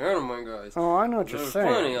sexy anime guys. Oh, I know what you're There's saying.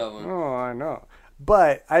 plenty of them. Oh, I know.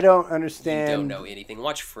 But I don't You understand. don't know anything.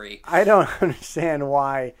 Watch Free. I don't understand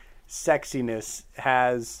why sexiness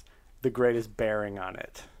has the greatest bearing on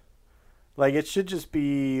it. Like, it should just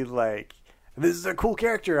be like, this is a cool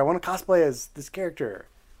character. I want to cosplay as this character.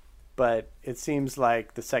 But it seems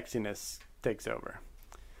like the sexiness takes over.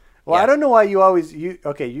 Well, Yeah. I don't know why you always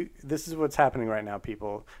this is what's happening right now,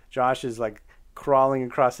 people. Josh is like crawling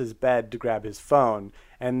across his bed to grab his phone,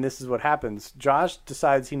 and this is what happens. Josh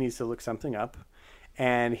decides he needs to look something up,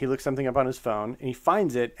 and he looks something up on his phone, and he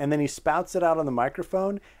finds it, and then he spouts it out on the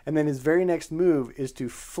microphone, and then his very next move is to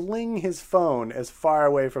fling his phone as far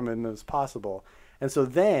away from him as possible. And so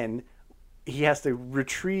then he has to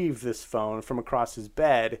retrieve this phone from across his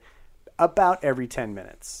bed about every 10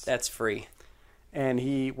 minutes. That's Free. And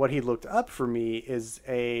what he looked up for me is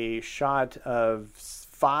a shot of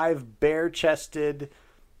 5 bare-chested,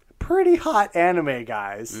 pretty hot anime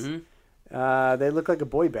guys. Mm-hmm. They look like a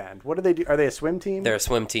boy band. What do they do? Are they a swim team? They're a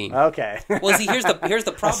swim team. Okay. Well, see, here's the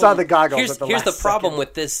problem. I saw the goggles Here's, at the here's the last problem second.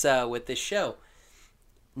 with this show.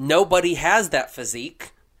 Nobody has that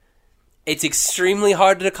physique. It's extremely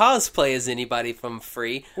hard to cosplay as anybody from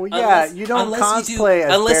Free. Well, yeah, you don't cosplay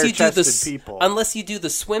as bare-chested people. Unless you do the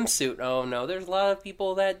swimsuit. Oh no, there's a lot of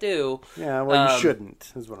people that do. Yeah, well, you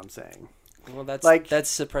shouldn't, is what I'm saying. Well, that's Like, that's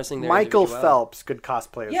suppressing their Michael individuality. Phelps could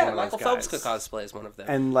cosplay as Yeah, one of Michael those Phelps guys. could cosplay as one of them.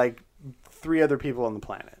 And, like, 3 other people on the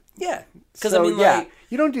planet. Yeah, because So, I mean, yeah, like,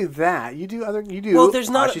 you don't do that. You do Well, there's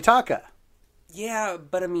not- Ashitaka. yeah,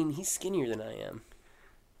 but I mean, he's skinnier than I am.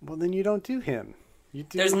 Well, then you don't do him. You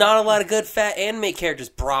do. There's not a lot of good fat anime characters,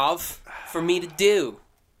 brav, for me to do.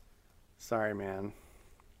 Sorry, man.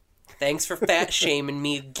 Thanks for fat shaming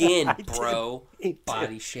me again, I bro. didn't.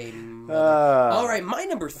 Body shaming. All right, my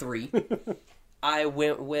number 3. I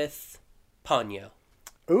went with Ponyo.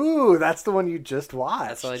 Ooh, that's the one you just watched.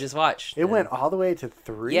 That's what I just watched. It went all the way to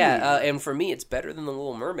 3. Yeah, and for me, it's better than The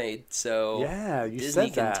Little Mermaid. So Yeah, you Disney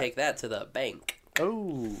said can that. take that to the bank.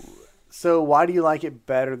 Oh. So why do you like it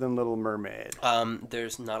better than Little Mermaid?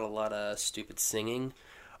 There's not a lot of stupid singing.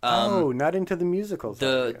 Not into the musicals.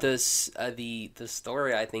 are you? The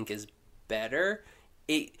story I think is better.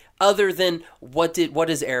 Other than what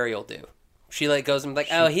does Ariel do? She like goes and like,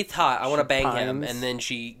 oh, he's hot. I want to bang him, pines. and then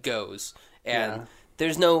she goes. And Yeah.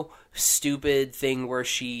 there's no stupid thing where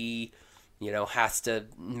she, has to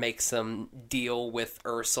make some deal with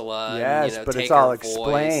Ursula. Yes, and, but take it's all her voice.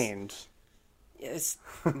 explained. Yes.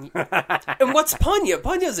 And what's Ponyo?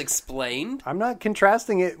 Ponyo's explained. I'm not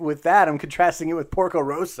contrasting it with that. I'm contrasting it with Porco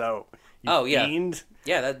Rosso. You Oh, yeah. fiend.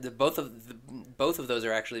 Yeah, both of those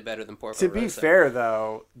are actually better than Porco To be Rosso. fair,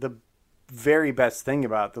 though, the very best thing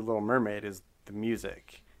about The Little Mermaid is the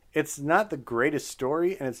music. It's not the greatest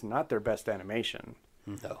story, and it's not their best animation.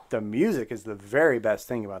 No. The music is the very best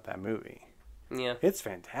thing about that movie. Yeah. It's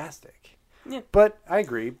fantastic. Yeah. But I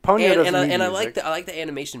agree. Ponyo doesn't need I music. like the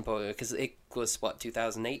animation Ponyo because it was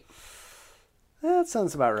 2008, That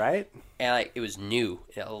sounds about right. and it was new.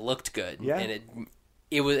 It looked good. Yeah. And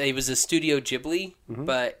it was a Studio Ghibli, Mm-hmm.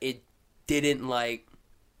 but it didn't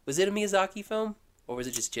was it a Miyazaki film or was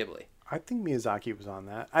it just Ghibli? I think Miyazaki was on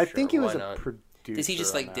that. I Sure, think he was why a not? producer. Does he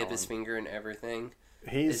just on that dip his one. finger in everything?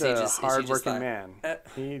 He's is he a just hard-working like, man. uh,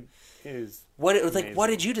 He is. What amazing. what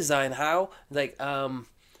did you design? How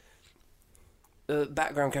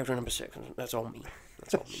background character number 6. That's all me.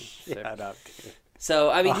 That's all me. Shut up, dude.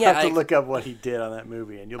 So I mean, I'll yeah, have to look up what he did on that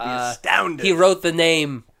movie, and you'll be astounded. he wrote the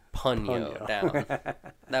name Ponyo, Ponyo. down.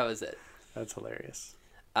 That was it. That's hilarious.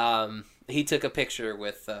 He took a picture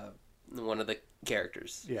with one of the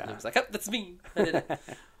characters. Yeah. And he was like, "Oh, that's me." I did it.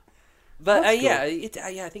 But That's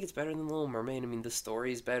cool. I think it's better than The Little Mermaid. I mean, the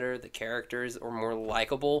story's better. The characters are more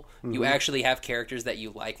likable. Mm-hmm. You actually have characters that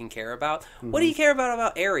you like and care about. What do you care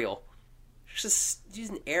about Ariel? She's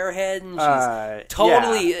an airhead, and she's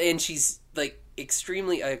totally, and she's like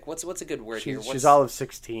extremely what's a good word here? She's all of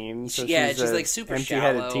 16. So she's a like super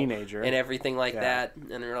empty-headed shallow teenager and everything like Yeah. that.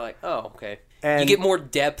 And you're like, oh, okay. And- you get more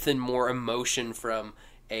depth and more emotion from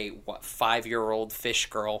a 5-year-old fish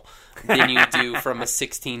girl than you do from a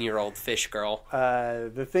 16-year-old fish girl.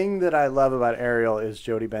 The thing that I love about Ariel is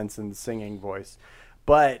Jodie Benson's singing voice,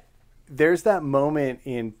 but there's that moment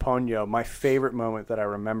in Ponyo. My favorite moment that I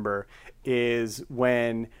remember is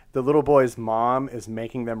when the little boy's mom is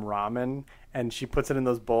making them ramen, and she puts it in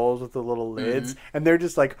those bowls with the little lids, and they're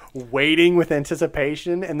just like waiting with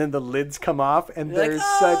anticipation, and then the lids come off, and You're like, there's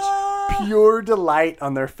 "Ah!" such pure delight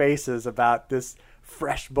on their faces about this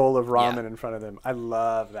fresh bowl of ramen Yeah. in front of them. I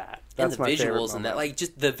love that. And That's the my favorite visuals and that, moment. like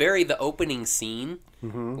just the opening scene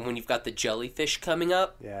when you've got the jellyfish coming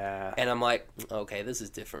up, Yeah. and I'm like, okay, this is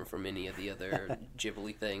different from any of the other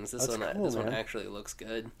Ghibli things. This That's one, cool, this one man. actually looks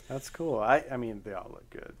good. That's cool. I mean, they all look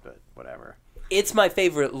good, but whatever. It's my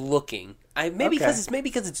favorite looking. Maybe Okay.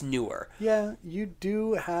 because it's newer. Yeah, you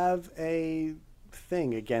do have a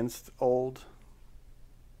thing against old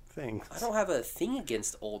things. I don't have a thing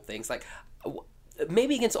against old things, like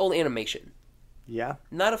maybe against old animation. Yeah,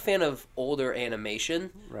 Not a fan of older animation,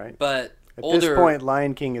 right. but At older. this point,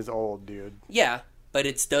 Lion King is old, dude. Yeah, but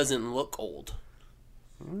it doesn't look old.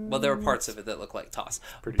 Well, there are parts of it that look like Toss,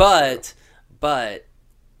 Pretty but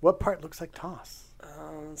What part looks like Toss?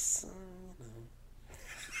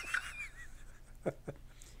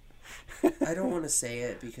 I don't want to say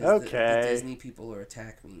it because Okay. the Disney people will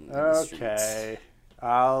attack me. In the streets. Okay,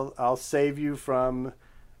 I'll save you from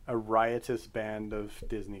a riotous band of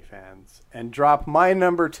Disney fans and drop my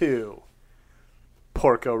number 2,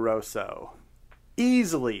 Porco Rosso.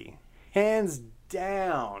 Easily, hands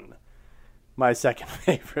down, my second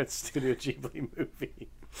favorite Studio Ghibli movie.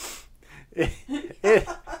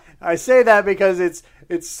 I say that because it's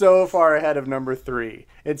so far ahead of number 3.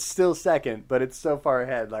 It's still second, but it's so far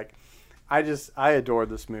ahead. Like, I adore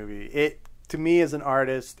this movie. It, to me as an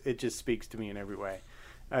artist, it just speaks to me in every way.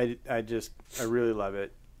 I really love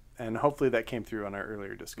it, and hopefully that came through on our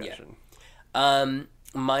earlier discussion.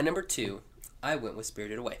 My number 2, I went with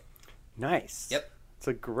Spirited Away. Nice. Yep. It's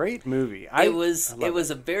a great movie. It was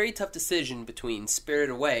a very tough decision between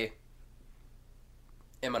Spirited Away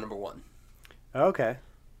and my number 1. Okay.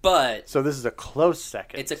 But So this is a close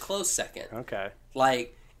second. it's a close second. Okay.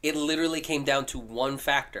 Like, it literally came down to one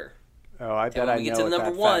factor. Oh, I bet when I we get know to what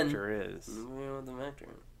number that 1, factor is. You know what the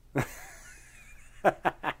factor.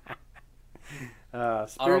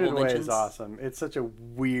 Spirited Honorable Away mentions? is awesome. It's such a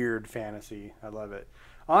weird fantasy. I love it.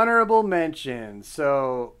 Honorable mention.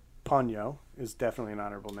 So, Ponyo is definitely an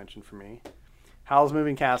honorable mention for me. Howl's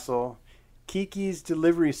Moving Castle, Kiki's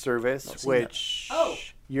Delivery Service, seen which that. Oh.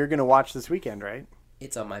 you're going to watch this weekend, right?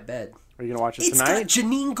 It's on my bed. Are you going to watch it It's tonight? got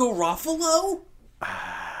Janine Garofalo?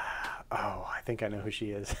 Oh, I think I know who she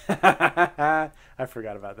is. I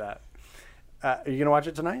forgot about that. Are you going to watch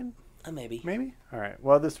it tonight? Maybe. Maybe? All right.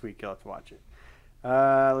 Well, this week you'll have to watch it.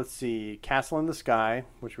 Let's see. Castle in the Sky,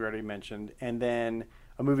 which we already mentioned. And then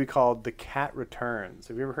a movie called The Cat Returns.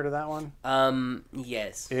 Have you ever heard of that one?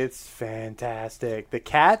 Yes. It's fantastic. The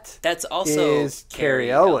cat That's also is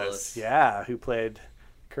Carrie Ellis. Yeah, who played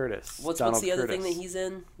Curtis. What's Donald the other Curtis. thing that he's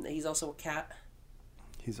in? That he's also a cat?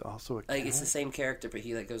 He's also a cat. Like, it's the same character, but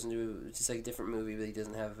he, like, goes into just, like, a different movie, but he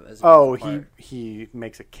doesn't have as Oh, much of a part. he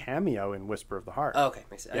makes a cameo in Whisper of the Heart. Oh, okay,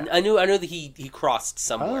 makes sense. Yeah. I knew that he crossed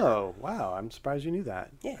somewhere. Oh, wow. I'm surprised you knew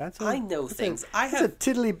that. Yeah, That's I know things. I That's a have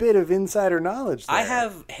tiddly bit of insider knowledge there. I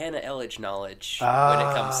have Hannah Elledge knowledge when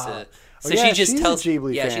it comes to. So Oh, yeah, she just she's a tells.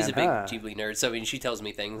 Ghibli yeah, fan, she's a big huh? Ghibli nerd. So I mean, she tells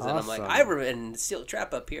me things, and I'm like, Awesome. and Steel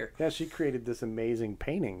Trap up here. Yeah, she created this amazing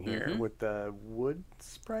painting here Mm-hmm. with the wood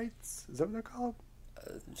sprites. Is that what they're called?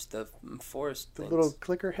 Just the forest The things. little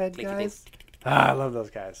clicker head Clicky guys? things. I love those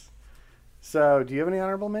guys. So, do you have any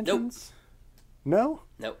honorable mentions? No?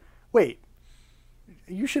 Nope. Wait.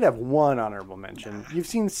 You should have one honorable mention. You've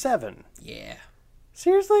seen 7. Yeah.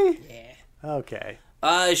 Seriously? Yeah. Okay.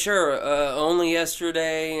 Sure. Only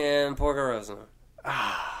Yesterday and Porco Rosso.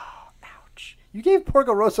 Ouch. You gave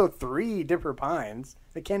Porco Rosso 3 Dipper Pines.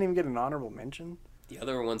 They can't even get an honorable mention? The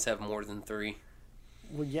other ones have more than 3.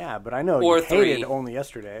 Well, yeah, but I know Or you hated 3. Only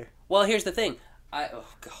Yesterday. Well, here's the thing. I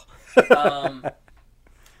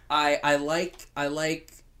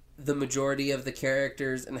like the majority of the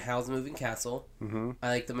characters in Howl's Moving Castle. Mm-hmm. I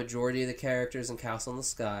like the majority of the characters in Castle in the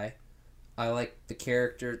Sky. I like the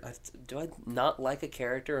character. Do I not like a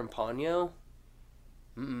character in Ponyo?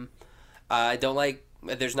 Mm-mm. I don't like.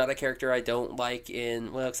 There's not a character I don't like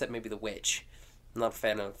in. Well, except maybe the witch. I'm not a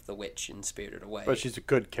fan of the witch in Spirited Away. But she's a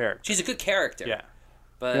good character. She's a good character. Yeah.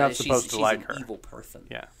 But You're not supposed to she's like an her. evil person.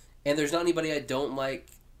 Yeah. And there's not anybody I don't like.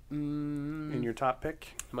 In your top pick?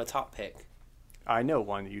 My top pick. I know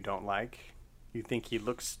one you don't like. You think he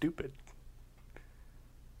looks stupid.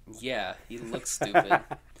 Yeah, he looks stupid.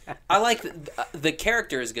 I like the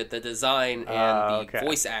character is good. The design and the okay.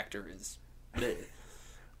 voice actor is. bleh.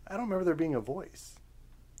 I don't remember there being a voice.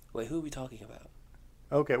 Wait, who are we talking about?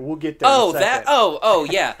 Okay, we'll get there. Oh, in a that. second. Oh,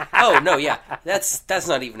 yeah. Oh, no, yeah. That's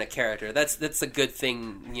not even a character. That's a good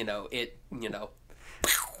thing.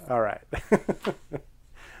 All right.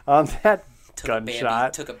 On that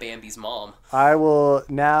gunshot, Took a Bambi's mom. I will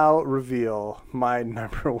now reveal my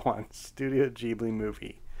number 1 Studio Ghibli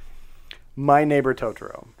movie, My Neighbor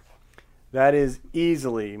Totoro. That is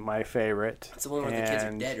easily my favorite. It's the one where the kids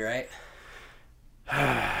are dead, right?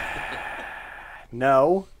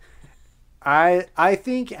 No. I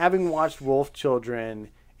think having watched Wolf Children,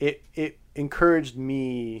 it encouraged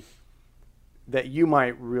me that you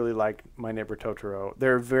might really like My Neighbor Totoro.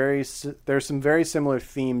 There's some very similar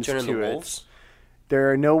themes Turn to into it. wolves? There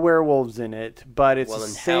are no werewolves in it, but it's Well, the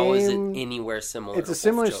then same. how is it anywhere similar? It's to a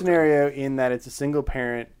similar Wolf Children? scenario in that it's a single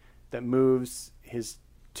parent that moves his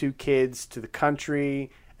 2 kids to the country,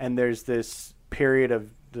 and there's this period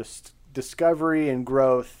of discovery and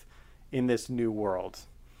growth in this new world.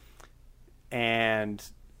 And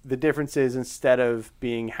the difference is, instead of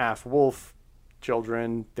being half wolf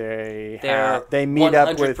children, they meet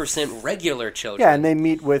up with 100% regular children. Yeah, and they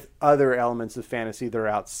meet with other elements of fantasy that are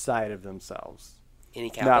outside of themselves, Any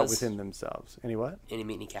kappas? not within themselves. Any what? Any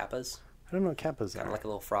meet any kappas? I don't know what kappas Kind are. of like a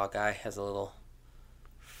little frog guy has a little.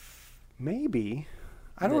 Maybe.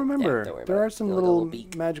 I don't Yeah, remember. don't worry There about are it. some Like a little little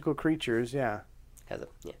beak. magical creatures, yeah. Has a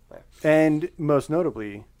whatever. And most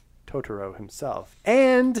notably, Totoro himself.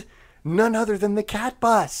 And none other than the cat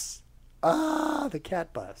bus. Ah, the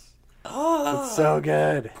cat bus. Oh, It's so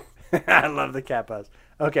good. I love the cat bus.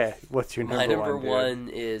 Okay, what's your my number number one? one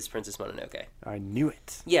is Princess Mononoke. I knew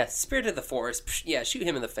it. Yeah, Spirit of the Forest. Psh, yeah, shoot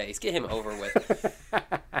him in the face. Get him over with.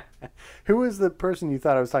 Who was the person you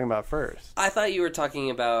thought I was talking about first? I thought you were talking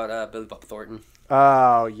about Billy Bob Thornton.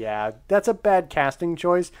 Oh, yeah. That's a bad casting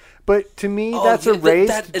choice. But to me, Oh, that's yeah,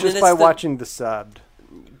 erased and just that's by the- watching the subbed.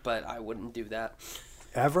 But I wouldn't do that.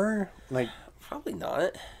 Ever? Like, Probably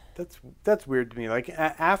not. that's weird to me. Like,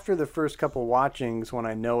 after the first couple watchings, when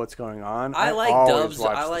I know what's going on, I like always dubs.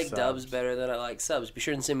 watch I the like dubs subs. better than I like subs. Be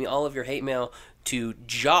sure and send me all of your hate mail to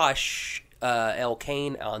Josh L.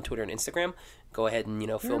 Kane on Twitter and Instagram. Go ahead and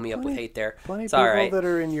fill me up with hate there. Plenty of It's people all right. that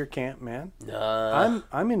are in your camp, man.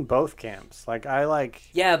 I'm in both camps. Like, I like.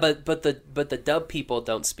 Yeah, but the dub people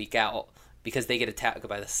don't speak out because they get attacked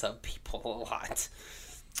by the sub people a lot.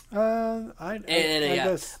 I yeah.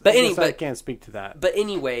 guess, But I guess I anyway- can't speak to that. But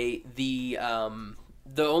anyway, the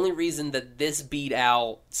only reason that this beat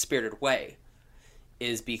out Spirited Away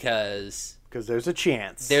is because Because there's a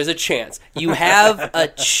chance. there's a chance. You have a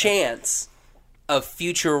chance of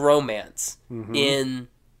future romance in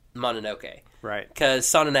Mononoke. Right. Because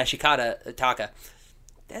Son and Ashikata,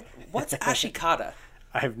 what's Ashikata?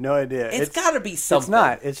 I have no idea. It's got to be something. It's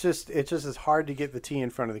not. It's just as hard to get the T in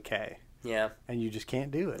front of the K, Yeah. and you just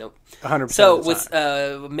can't do it. Nope. 100%. So of the with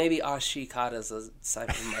time. maybe Ashikata's a type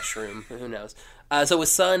of mushroom. Who knows? So with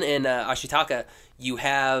Sun and Ashitaka, you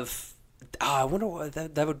have. I wonder what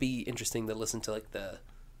that would be interesting to listen to, like the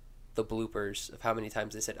bloopers of how many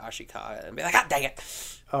times they said Ashikata and be like, God dang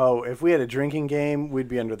it! Oh, if we had a drinking game, we'd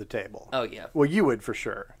be under the table. Oh yeah, Well, you would for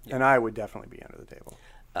sure, and I would definitely be under the table.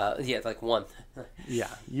 yeah, like one. Yeah,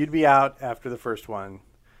 you'd be out after the first one.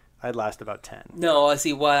 I'd last about 10. No, I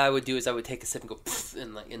see. What I would do is I would take a sip and go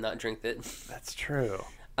and not drink it. That's true.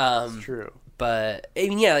 Um, That's true. But I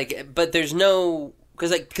mean, yeah, but there's no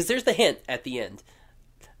because there's the hint at the end.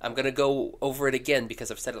 I'm gonna go over it again because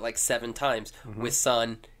I've said it like 7 times with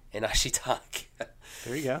Sun and Ashitaka.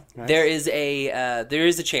 There you go. Nice. There is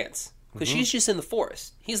a chance because she's just in the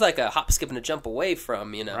forest. He's like a hop, skip, and a jump away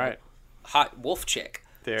from Right. hot wolf chick.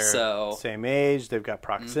 They're So same age. They've got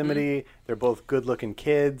proximity. They're both good-looking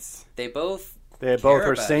kids. they both They care both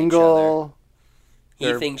are about each single. other. He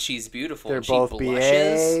They're- thinks she's beautiful. They're and she both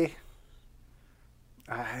blushes. BA.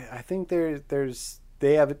 I think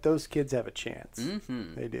those kids have a chance.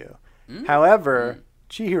 Mm-hmm. They do. However,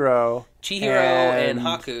 Chihiro Chihiro and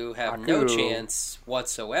Haku have no Haku, chance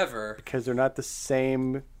whatsoever. because they're not the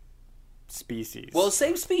same species. Well,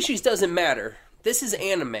 same species doesn't matter. This is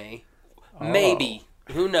anime. Maybe.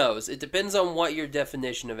 Who knows? It depends on what your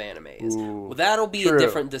definition of anime is. Ooh, Well, that'll be true. a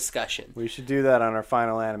different discussion. we should do that on our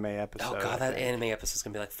final anime episode. Oh god, I that think. anime episode is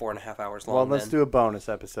gonna be like 4.5 hours long. Well, let's then. do a bonus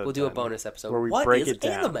episode. We'll do a then, bonus episode where we What break is it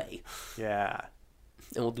down. anime? Yeah.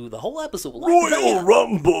 And we'll do the whole episode. Like that.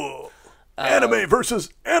 Rumble. Anime versus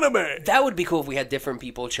anime. That would be cool if we had different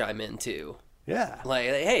people chime in too. Yeah. Like,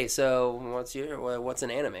 hey, so what's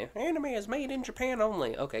an anime? Anime is made in Japan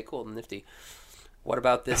only. Okay, cool, nifty. What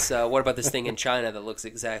about this? What about this thing in China that looks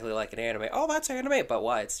exactly like an anime? Oh, that's anime, but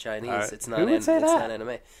why? It's Chinese. It's not. Who would say it's that? not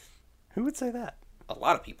anime. Who would say that? A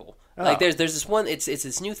lot of people. Oh. Like there's this one. It's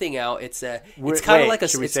this new thing out. It's kind Wait, of like a.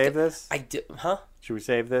 should we it's- save this? I do, huh? Should we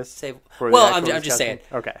save this? Save. for the Well, actual I'm just saying.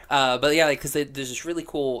 discussion? Okay. But yeah, because there's this really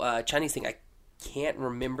cool Chinese thing. I can't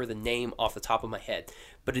remember the name off the top of my head,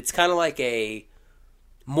 but it's kind of like a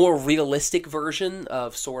more realistic version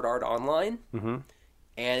of Sword Art Online, and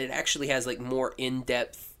it actually has like more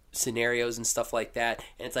in-depth scenarios and stuff like that,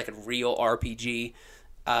 and it's like a real RPG.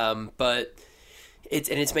 But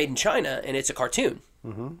it's made in China, and it's a cartoon.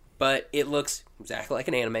 Mm-hmm. But it looks exactly like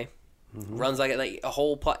an anime. Mm-hmm. Runs like a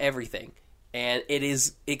whole plot, everything, and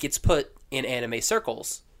it gets put in anime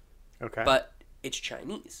circles. Okay. But it's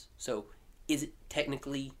Chinese, so is it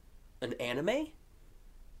technically an anime?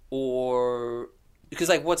 Or because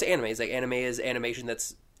like what's anime? Is like anime is animation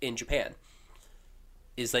that's in Japan.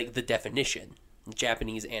 Is like the definition.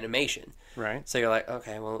 Japanese animation. Right. So you're like,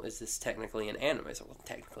 okay, well, is this technically an anime? So, well,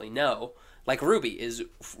 technically, no. Like Ruby.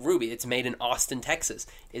 It's made in Austin, Texas.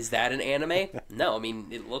 Is that an anime? No. I mean,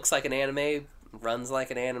 it looks like an anime, runs like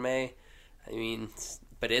an anime. I mean,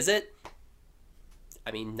 but is it?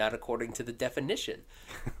 I mean, not according to the definition.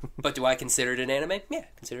 But do I consider it an anime? Yeah,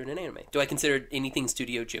 consider it an anime. Do I consider anything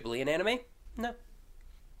Studio Ghibli an anime? No.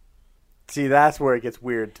 See, that's where it gets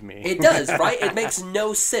weird to me. It does, right? It makes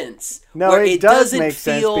no sense. No, where it does make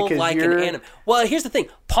sense feel because like an anime. Well, here's the thing.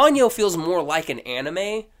 Ponyo feels more like an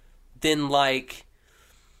anime than like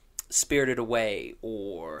Spirited Away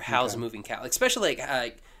or Howl's Moving Castle. Especially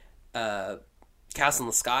like Castle in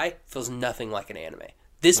the Sky feels nothing like an anime.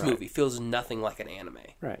 This movie feels nothing like an anime.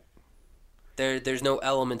 Right. There's no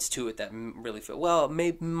elements to it that really feel... Well,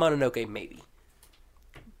 maybe Mononoke, maybe.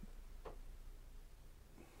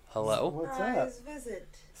 Hello? What's Surprise up? visit.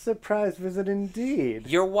 Surprise visit indeed.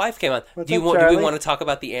 Your wife came on. What's Do up, we Charlie? want to talk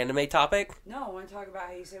about the anime topic? No, I want to talk about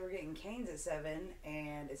how you said we're getting Canes at 7,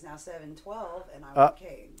 and it's now 7:12, and I want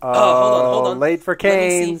Canes. Hold on. Late for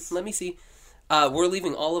Canes. Let me see. We're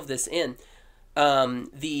leaving all of this in.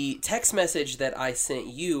 The text message that I sent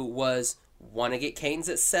you was, want to get Canes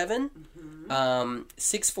at 7? Mm-hmm.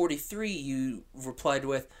 6:43, you replied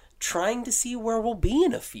with, trying to see where we'll be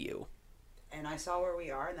in a few. And I saw where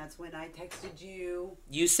we are, and that's when I texted you.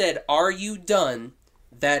 You said, are you done?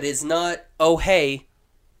 That is not, oh, hey,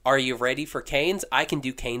 are you ready for Canes? I can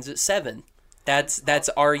do Canes at 7. That's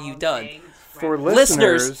are you done? For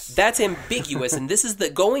Listeners, that's ambiguous, and this is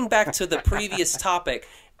going back to the previous topic.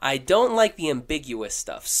 I don't like the ambiguous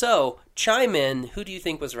stuff. So, chime in. Who do you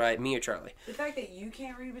think was right, me or Charlie? The fact that you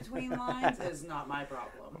can't read between lines is not my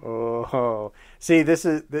problem. Oh, see,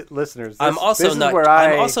 listeners. I'm also this not. Is where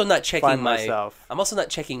I I'm also not checking find my. myself. I'm also not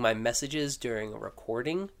checking my messages during a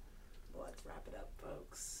recording. Well, let's wrap it up,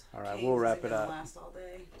 folks. All right, Canes we'll wrap isn't it gonna up. Last all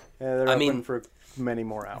day. Yeah, they're I open mean, for many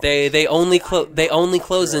more hours. They only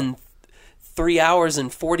close in 3 hours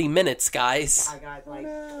and 40 minutes, guys. I got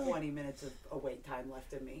 20 minutes of awake time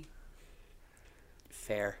left in me.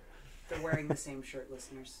 Fair. They're wearing the same shirt,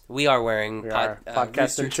 listeners. We are wearing Podcast and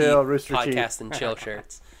Rooster Chill, Teeth Rooster Teeth. Podcast and Chill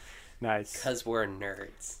shirts Nice. because we're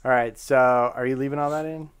nerds. All right, so are you leaving all that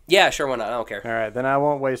in? Yeah, sure, why not? I don't care. All right, then I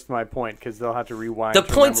won't waste my point because they'll have to rewind. The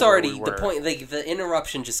to point's remember where already we the were. point. The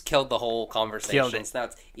interruption just killed the whole conversation. Killed it. So now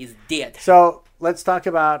it's dead. So let's talk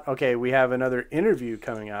about. Okay, we have another interview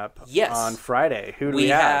coming up. Yes. On Friday. Who do We we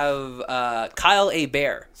have? have Kyle A.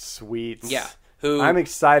 Bear. Sweet. Yeah, who I'm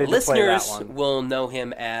excited to play that listeners one. will know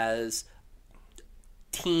him as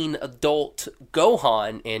teen adult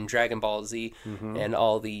Gohan in Dragon Ball Z and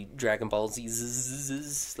all the Dragon Ball Z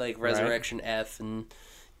like Resurrection F and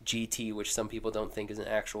GT, which some people don't think is an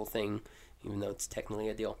actual thing, even though it's technically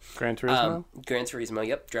a deal. Gran Turismo. Gran Turismo,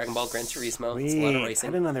 yep. Dragon Ball Gran Turismo. Sweet. It's a lot of I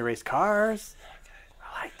racing. didn't know they raced cars.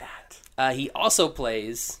 I like that. He also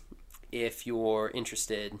plays, if you're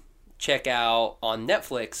interested, check out on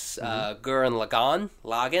Netflix, Gurren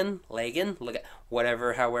Lagann,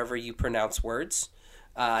 whatever, however you pronounce words.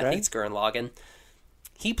 I think it's Gurren Lagann.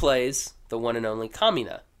 He plays the one and only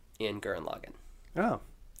Kamina in Gurren Lagann. Oh.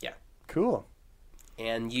 Yeah. Cool.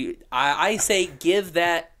 And I say give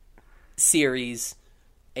that series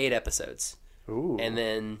 8 episodes. Ooh. And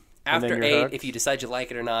then And after then you're 8, hooked? if you decide you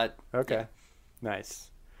like it or not, Okay. yeah. Nice.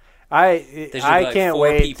 There's I gonna be like can't 4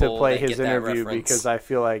 wait to people play that his get that interview reference. because I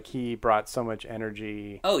feel like he brought so much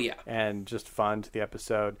energy Oh, yeah. and just fun to the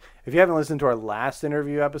episode. If you haven't listened to our last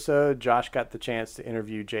interview episode, Josh got the chance to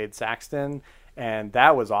interview Jade Saxton, and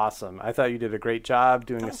that was awesome. I thought you did a great job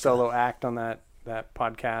doing a solo act on that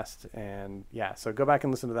podcast, and yeah, so go back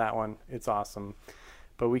and listen to that one. It's awesome.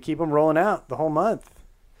 But we keep them rolling out the whole month.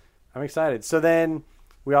 I'm excited. So then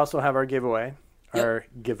we also have our giveaway, our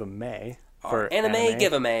giveaway. For Anime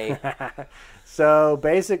giveaway. So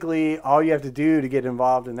basically, all you have to do to get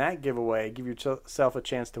involved in that giveaway, give yourself a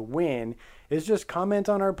chance to win, is just comment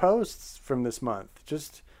on our posts from this month.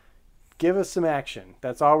 Just give us some action.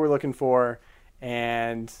 That's all we're looking for,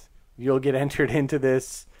 and you'll get entered into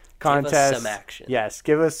this contest. Give us some action. Yes,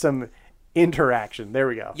 give us some interaction. There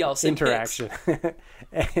we go. Y'all send interaction.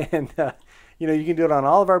 And you can do it on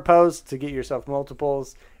all of our posts to get yourself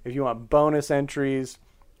multiples. If you want bonus entries,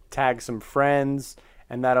 tag some friends,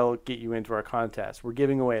 and that'll get you into our contest. We're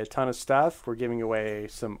giving away a ton of stuff. We're giving away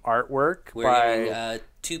some artwork. We're giving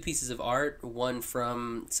 2 pieces of art, one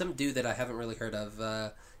from some dude that I haven't really heard of,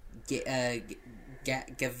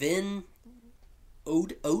 Gavin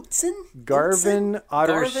Oatson? Garvin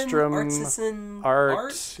Otterstrom Artson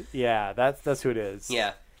Art. Yeah, that's who it is.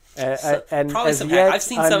 Yeah. And probably as some. yet I've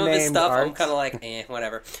seen some of his unnamed stuff. art. I'm kind of like,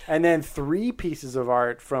 whatever. And then 3 pieces of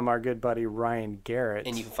art from our good buddy Ryan Garrett.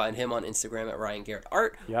 And you can find him on Instagram at Ryan Garrett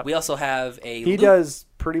Art. Yep. We also have He does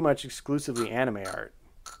pretty much exclusively anime art.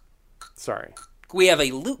 Sorry. We have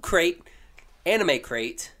a Loot Crate, Anime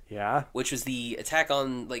Crate. Yeah. Which was the Attack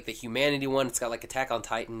on, like, the Humanity one. It's got, like, Attack on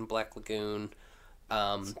Titan, Black Lagoon,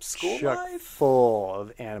 School Life. Full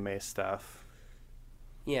of anime stuff.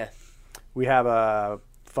 Yeah. We have a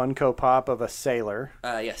Funko Pop of a sailor.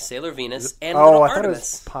 Yes, Sailor Venus and Little I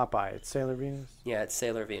Artemis. thought it was Popeye. It's Sailor Venus? Yeah, it's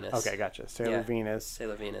Sailor Venus. Okay, gotcha. Sailor Venus.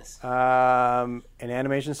 Sailor Venus. An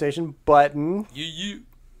Animation Station button.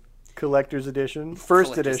 Collector's edition.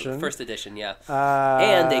 First edition, yeah.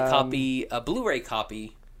 And a Blu-ray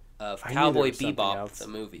copy of Cowboy Bebop, else. the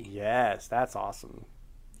movie. Yes, that's awesome.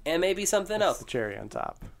 And maybe something That's else. the cherry on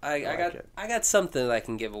top. I got something that I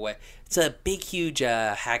can give away. It's a big, huge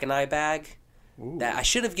Haganai bag. That I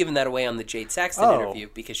should have given that away on the Jade Saxton interview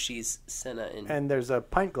because she's Senna in. And there's a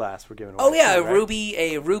pint glass we're giving away. Oh yeah, too, right?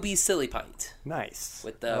 a ruby silly pint. Nice.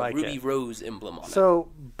 With the ruby rose emblem on it. So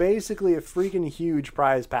basically a freaking huge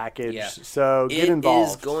prize package. Yeah. So get involved.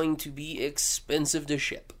 It is going to be expensive to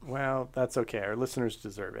ship. Well, that's okay. Our listeners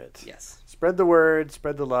deserve it. Yes. Spread the word,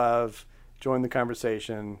 spread the love, join the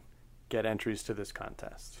conversation, get entries to this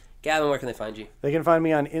contest. Gavin, where can they find you? They can find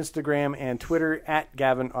me on Instagram and Twitter at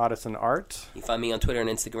Gavin Otteson Art. You can find me on Twitter and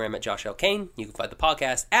Instagram at Josh L. Kane. You can find the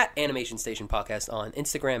podcast at Animation Station Podcast on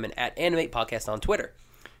Instagram and at Animate Podcast on Twitter.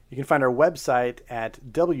 You can find our website at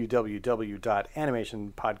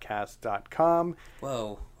www.animationpodcast.com.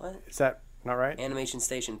 Whoa, what? Is that not right? Animation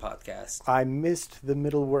Station Podcast. I missed the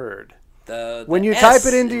middle word. When you type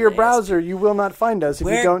it into your browser, you will not find us if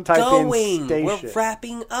you don't type in station. We're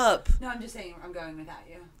wrapping up. No, I'm just saying I'm going without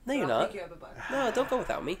you. No, you're not. Pick you up a book. No, don't go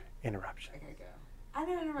without me. Interruption. Okay, go. I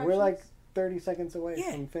know interruptions. We're like 30 seconds away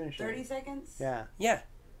from finishing. 30 seconds? Yeah. Yeah.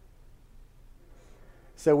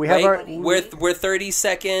 So we have we're 30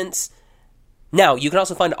 seconds. Now, you can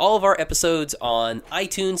also find all of our episodes on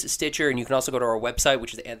iTunes, Stitcher, and you can also go to our website,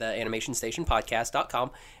 which is the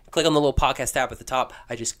animationstationpodcast.com. Click on the little podcast tab at the top.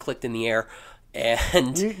 I just clicked in the air.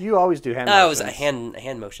 And you always do hand motions. It was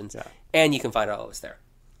hand motions. Yeah. And you can find all of us there.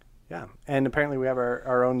 Yeah. And apparently we have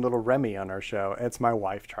our own little Remy on our show. It's my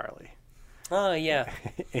wife, Charlie. Oh, yeah.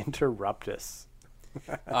 Interrupt us.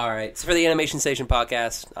 All right. So for the Animation Station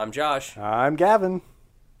Podcast, I'm Josh. I'm Gavin.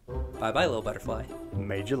 Bye-bye, little butterfly.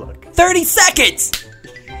 Made you look. 30 seconds!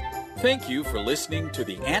 Thank you for listening to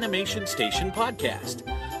the Animation Station Podcast.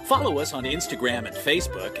 Follow us on Instagram and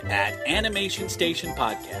Facebook at Animation Station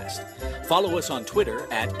Podcast. Follow us on Twitter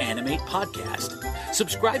at Animate Podcast.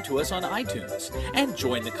 Subscribe to us on iTunes. And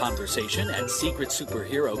join the conversation at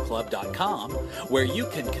SecretSuperheroClub.com, where you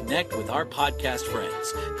can connect with our podcast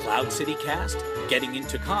friends, Cloud City Cast, Getting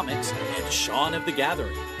Into Comics, and Shaun of the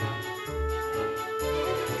Gathering.